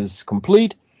funding is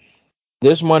complete.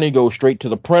 This money goes straight to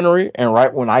the printery, and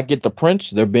right when I get the prints,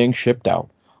 they're being shipped out.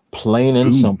 Plain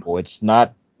and simple. It's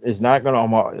not going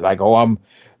to like, oh, I'm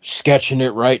sketching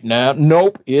it right now.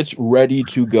 Nope, it's ready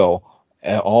to go.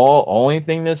 Only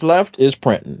thing that's left is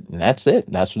printing, and that's it.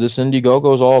 That's what this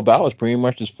Indiegogo is all about. It's pretty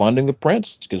much just funding the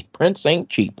prints because prints ain't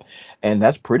cheap, and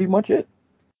that's pretty much it.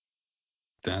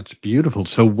 That's beautiful.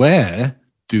 So where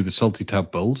do the Salty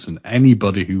Tab Bowls, and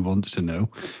anybody who wants to know,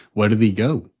 where do they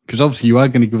go? Because obviously you are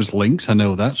going to give us links. I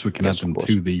know that, so we can add them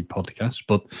to the podcast.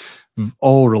 But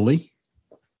orally.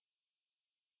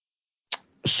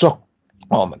 So,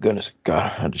 oh my goodness,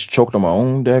 God, I just choked on my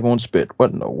own daggone spit.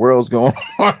 What in the world's going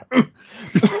on?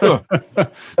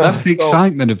 That's the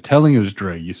excitement of telling us,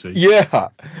 Dre, you see.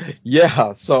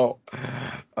 Yeah. So,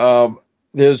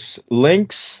 there's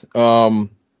links. I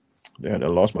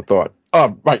lost my thought.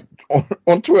 Right.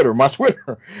 On Twitter, my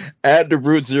Twitter,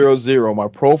 @DeBrute00. My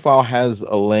profile has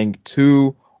a link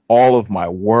to all of my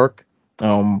work.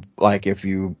 Like if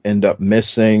you end up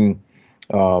missing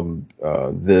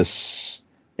this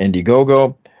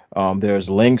Indiegogo, there's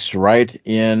links right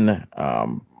in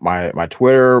my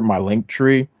Twitter, my link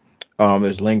tree.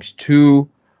 There's links to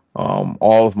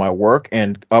all of my work,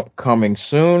 and upcoming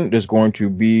soon, there's going to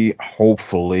be,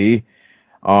 hopefully,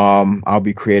 I'll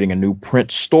be creating a new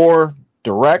print store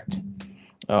direct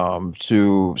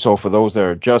so for those that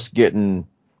are just getting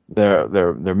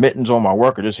their mittens on my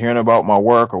work or just hearing about my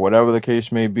work or whatever the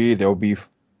case may be, they'll be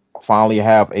finally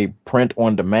have a print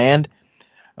on demand.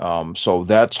 So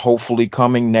that's hopefully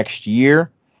coming next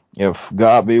year, if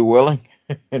God be willing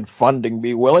and funding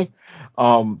be willing.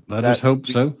 Let us hope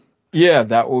so. Yeah,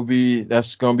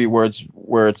 that's going to be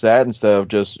where it's at, instead of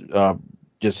just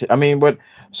I mean, but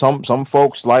some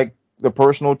folks like the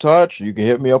personal touch. You can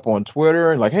hit me up on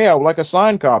Twitter and like, hey, I would like a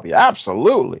signed copy.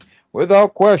 Absolutely,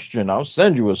 without question, I'll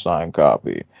send you a signed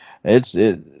copy.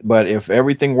 But if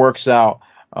everything works out,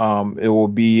 it will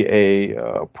be a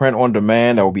print on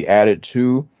demand that will be added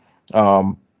to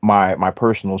my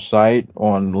personal site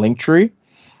on Linktree,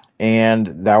 and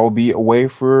that will be a way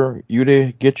for you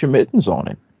to get your mittens on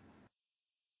it.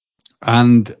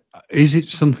 And is it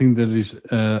something that is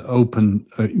open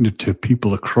to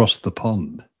people across the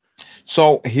pond?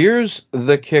 So here's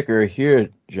the kicker here,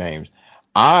 James.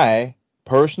 I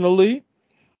personally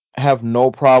have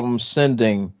no problem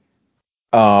sending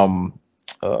copies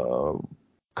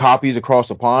across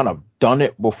the pond. I've done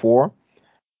it before.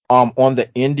 On the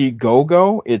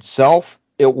Indiegogo itself,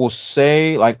 it will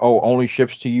say like, oh, only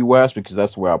ships to US, because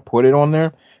that's where I put it on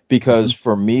there. Because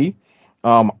for me,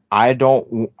 I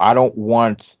don't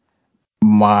want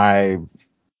my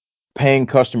paying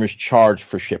customers charged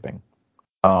for shipping.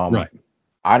 Right.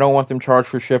 I don't want them charged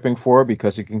for shipping for it,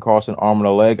 because it can cost an arm and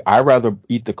a leg. I'd rather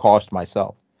eat the cost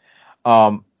myself.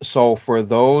 So for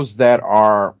those that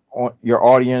are your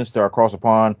audience that are across the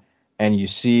pond, and you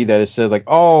see that it says like,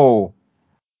 oh,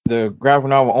 the graphic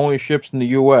novel only ships in the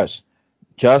US,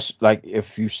 just like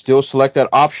if you still select that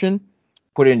option,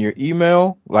 put in your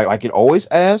email, like it always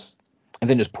asks, and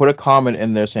then just put a comment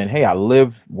in there saying, hey, I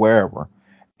live wherever,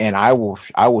 and I will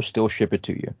still ship it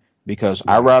to you, because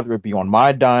I'd rather it be on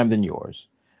my dime than yours.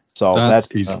 So that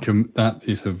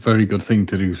is a very good thing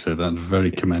to do, so that's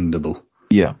very commendable.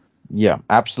 Yeah,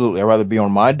 absolutely. I'd rather be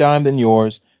on my dime than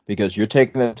yours, because you're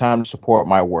taking the time to support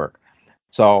my work.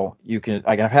 So you can,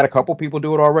 like, I've had a couple people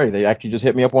do it already. They actually just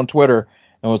hit me up on Twitter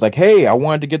and was like, hey, I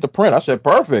wanted to get the print. I said,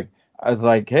 perfect. I was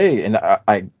like, hey, and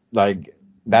I like,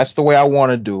 that's the way I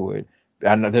want to do it.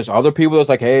 And there's other people that's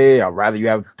like, hey, I'd rather you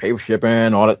have pay for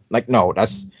shipping, all that. Like, no,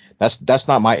 that's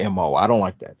not my MO. I don't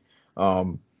like that.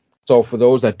 So for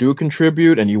those that do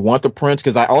contribute and you want the prints,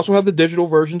 because I also have the digital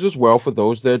versions as well for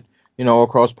those that,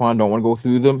 across pond don't want to go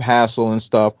through the hassle and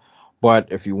stuff. But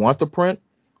if you want the print,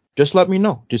 just let me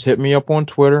know. Just hit me up on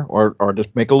Twitter or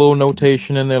just make a little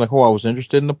notation in there like, oh, I was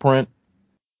interested in the print,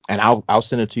 and I'll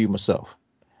send it to you myself.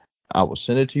 I will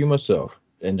send it to you myself,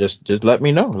 and just let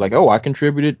me know. Like, oh, I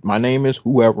contributed. My name is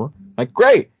whoever. Like,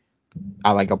 great.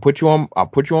 I'll put you on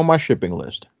my shipping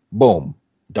list. Boom,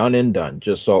 done and done.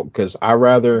 Just so, because I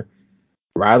rather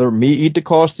me eat the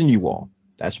cost than you all.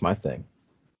 That's my thing.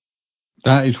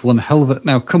 That is one hell of a.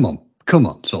 Now, come on,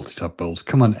 Salty Tadpoles.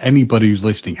 Come on, anybody who's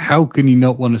listening. How can you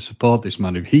not want to support this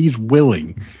man if he's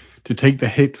willing to take the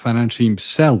hit financially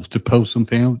himself to post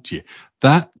something out to you?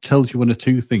 That tells you one of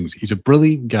two things. He's a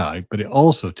brilliant guy, but it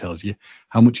also tells you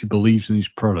how much he believes in his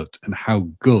product and how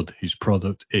good his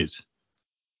product is.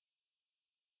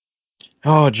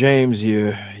 Oh, James,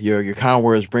 your kind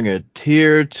words bring a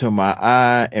tear to my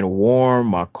eye and warm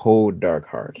my cold, dark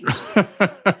heart.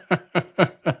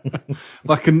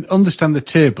 Well, I can understand the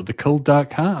tear, but the cold,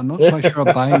 dark heart, I'm not quite sure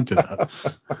I buy into that.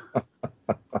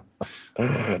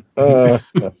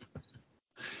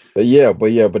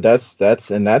 But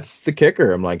that's the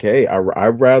kicker. I'm like, hey,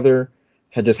 I'd rather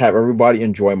just have everybody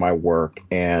enjoy my work,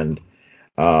 and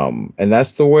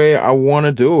that's the way I want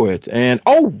to do it. And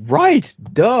oh, right,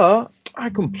 duh. I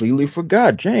completely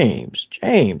forgot, James.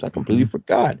 I completely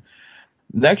forgot.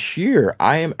 Next year,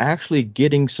 I am actually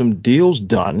getting some deals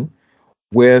done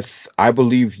with, I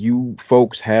believe you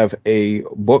folks have a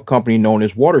book company known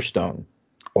as Waterstone.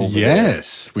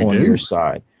 Yes, we do.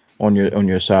 On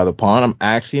your side of the pond. I'm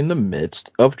actually in the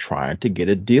midst of trying to get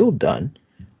a deal done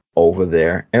over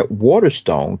there at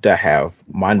Waterstone to have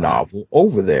my novel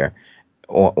over there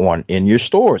on in your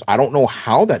stores. I don't know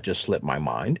how that just slipped my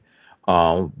mind.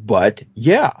 But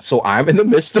yeah, so I'm in the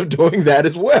midst of doing that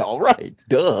as well, right?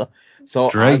 Duh. So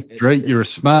Drake, you're a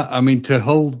smart. I mean, to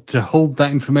hold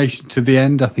that information to the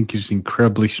end, I think is an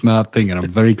incredibly smart thing, and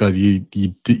I'm very glad you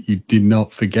did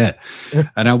not forget.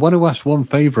 And I want to ask one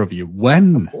favor of you: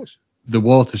 when the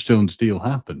Waterstones deal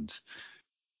happens,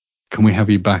 can we have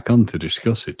you back on to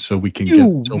discuss it so we can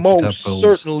get most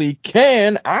certainly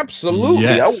can. Absolutely,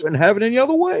 yes. I wouldn't have it any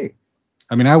other way.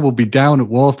 I mean, I will be down at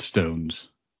Waterstones.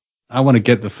 I want to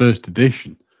get the first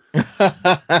edition.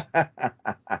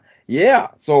 Yeah,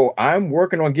 so I'm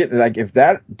working on getting, like, if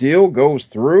that deal goes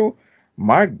through,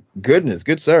 my goodness,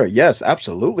 good sir, yes,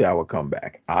 absolutely, I will come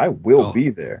back. I will be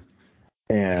there,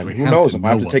 and who knows, I might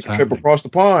have to take a trip across the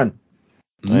pond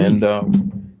and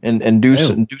do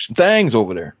some things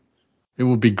over there. It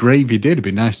would be great if you did. It'd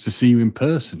be nice to see you in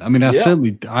person. I mean,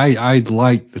 I'd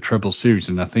like the Treble series,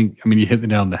 and I think, you hit the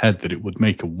nail on the head that it would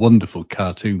make a wonderful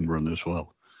cartoon run as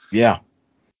well. Yeah.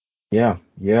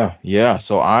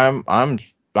 So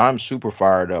I'm super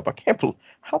fired up. I can't believe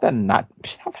how that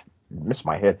missed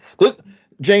my head.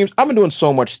 James, I've been doing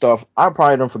so much stuff. I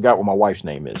probably don't forgot what my wife's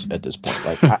name is at this point.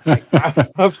 Like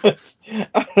I've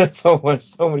done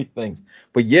so many things.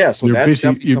 But yeah, so you're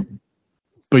busy.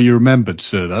 But you remembered,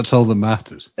 sir. That's all that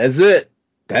matters. That's it.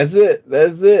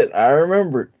 I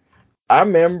remembered. I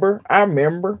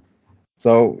remember.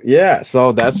 So yeah,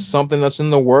 so that's something that's in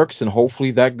the works, and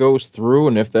hopefully that goes through.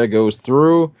 And if that goes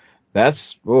through,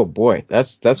 that's going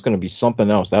to be something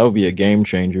else. That would be a game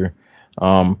changer,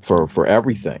 for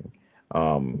everything.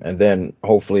 And then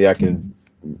hopefully I can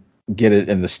get it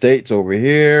in the States over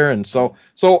here, and so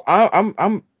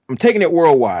I'm taking it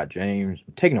worldwide, James.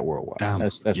 I'm taking it worldwide.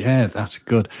 Damn. That's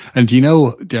good. And do you know?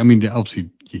 Obviously,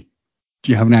 do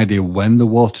you have an idea when the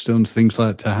Waterstones things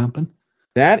like to happen?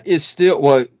 That is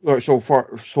still so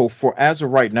for as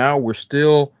of right now, we're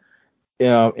still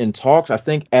in talks. I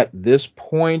think at this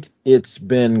point it's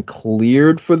been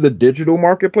cleared for the digital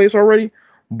marketplace already,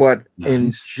 but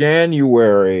in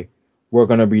January we're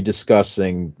going to be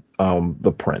discussing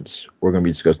the prints. We're going to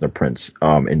be discussing the prints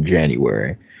in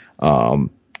January.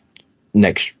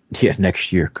 Next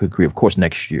year. Good grief, of course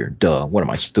next year. Duh. What am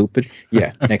I, stupid?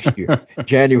 Yeah, next year.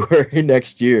 January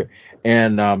next year.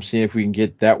 And seeing if we can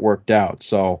get that worked out.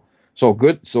 So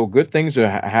good things are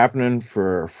happening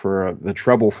for the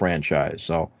Treble franchise.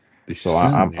 So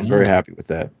I'm very happy with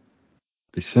that.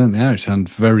 They certainly are. It sounds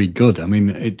very good. I mean,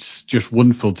 it's just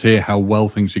wonderful to hear how well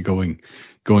things are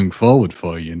going forward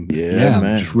for you. And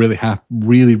I'm just really happy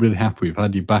we've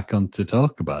had you back on to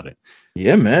talk about it.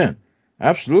 Yeah, man.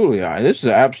 Absolutely. This is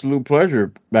an absolute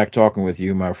pleasure back talking with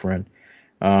you, my friend.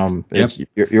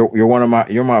 You're one of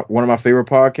my favorite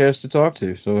podcasts to talk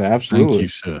to. So absolutely. Thank you,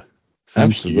 sir.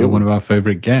 Thank you. You're one of our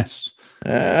favorite guests.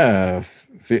 Ah,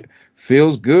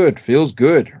 feels good. Feels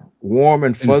good. Warm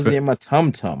and fuzzy in my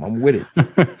tum tum. I'm with it.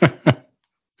 Well,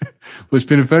 it's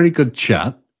been a very good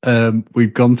chat.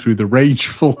 We've gone through the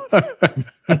rageful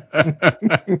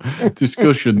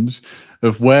discussions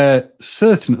of where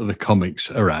certain of the comics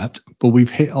are at, but we've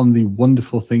hit on the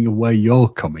wonderful thing of where your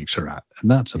comics are at, and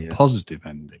that's a positive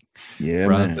ending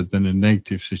rather than a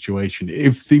negative situation.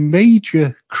 If the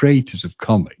major creators of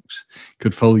comics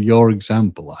could follow your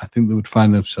example, I think they would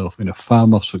find themselves in a far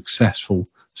more successful,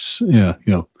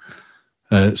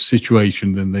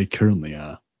 situation than they currently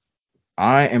are.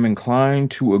 I am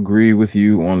inclined to agree with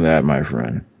you on that, my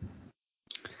friend.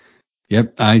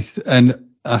 Yep, I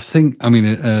think, I mean,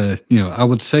 I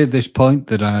would say at this point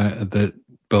that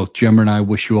both Gemma and I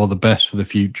wish you all the best for the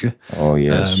future. Oh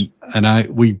yes. And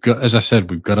we've got, as I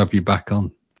said, we've got to have you back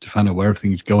on to find out where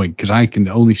everything's going, because I can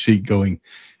only see it going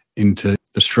into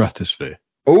the stratosphere.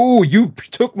 Oh, you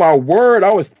took my word.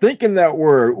 I was thinking that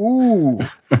word. Ooh,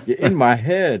 you're in my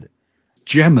head.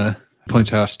 Gemma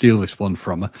points out, I steal this one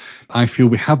from her. I feel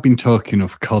we have been talking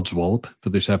of Codswallop for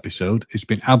this episode. It's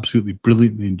been absolutely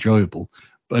brilliantly enjoyable.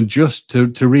 And just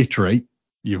to reiterate,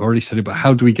 you've already said it, but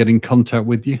how do we get in contact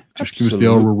with you? Just give us the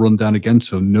oral rundown again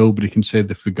so nobody can say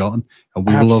they've forgotten. And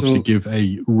we will obviously give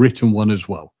a written one as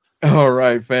well. All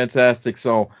right, fantastic.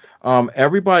 So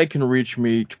everybody can reach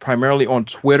me primarily on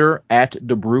Twitter at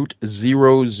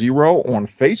DeBrute00, on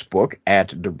Facebook at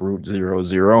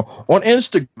DeBrute00, on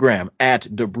Instagram at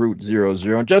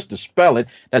DeBrute00. And just to spell it,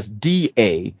 that's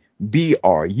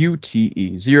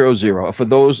DABRUTE00. For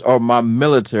those of my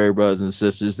military brothers and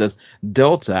sisters, that's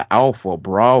Delta Alpha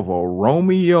Bravo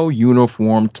Romeo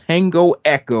Uniform Tango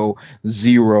Echo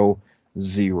 00.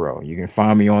 You can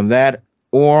find me on that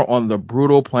or on the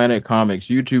Brutal Planet Comics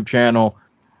YouTube channel.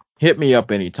 Hit me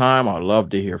up anytime. I'd love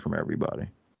to hear from everybody.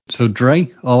 So, Dre,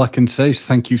 all I can say is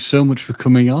thank you so much for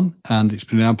coming on, and it's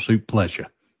been an absolute pleasure.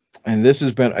 And this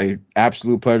has been an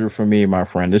absolute pleasure for me, my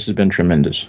friend. This has been tremendous.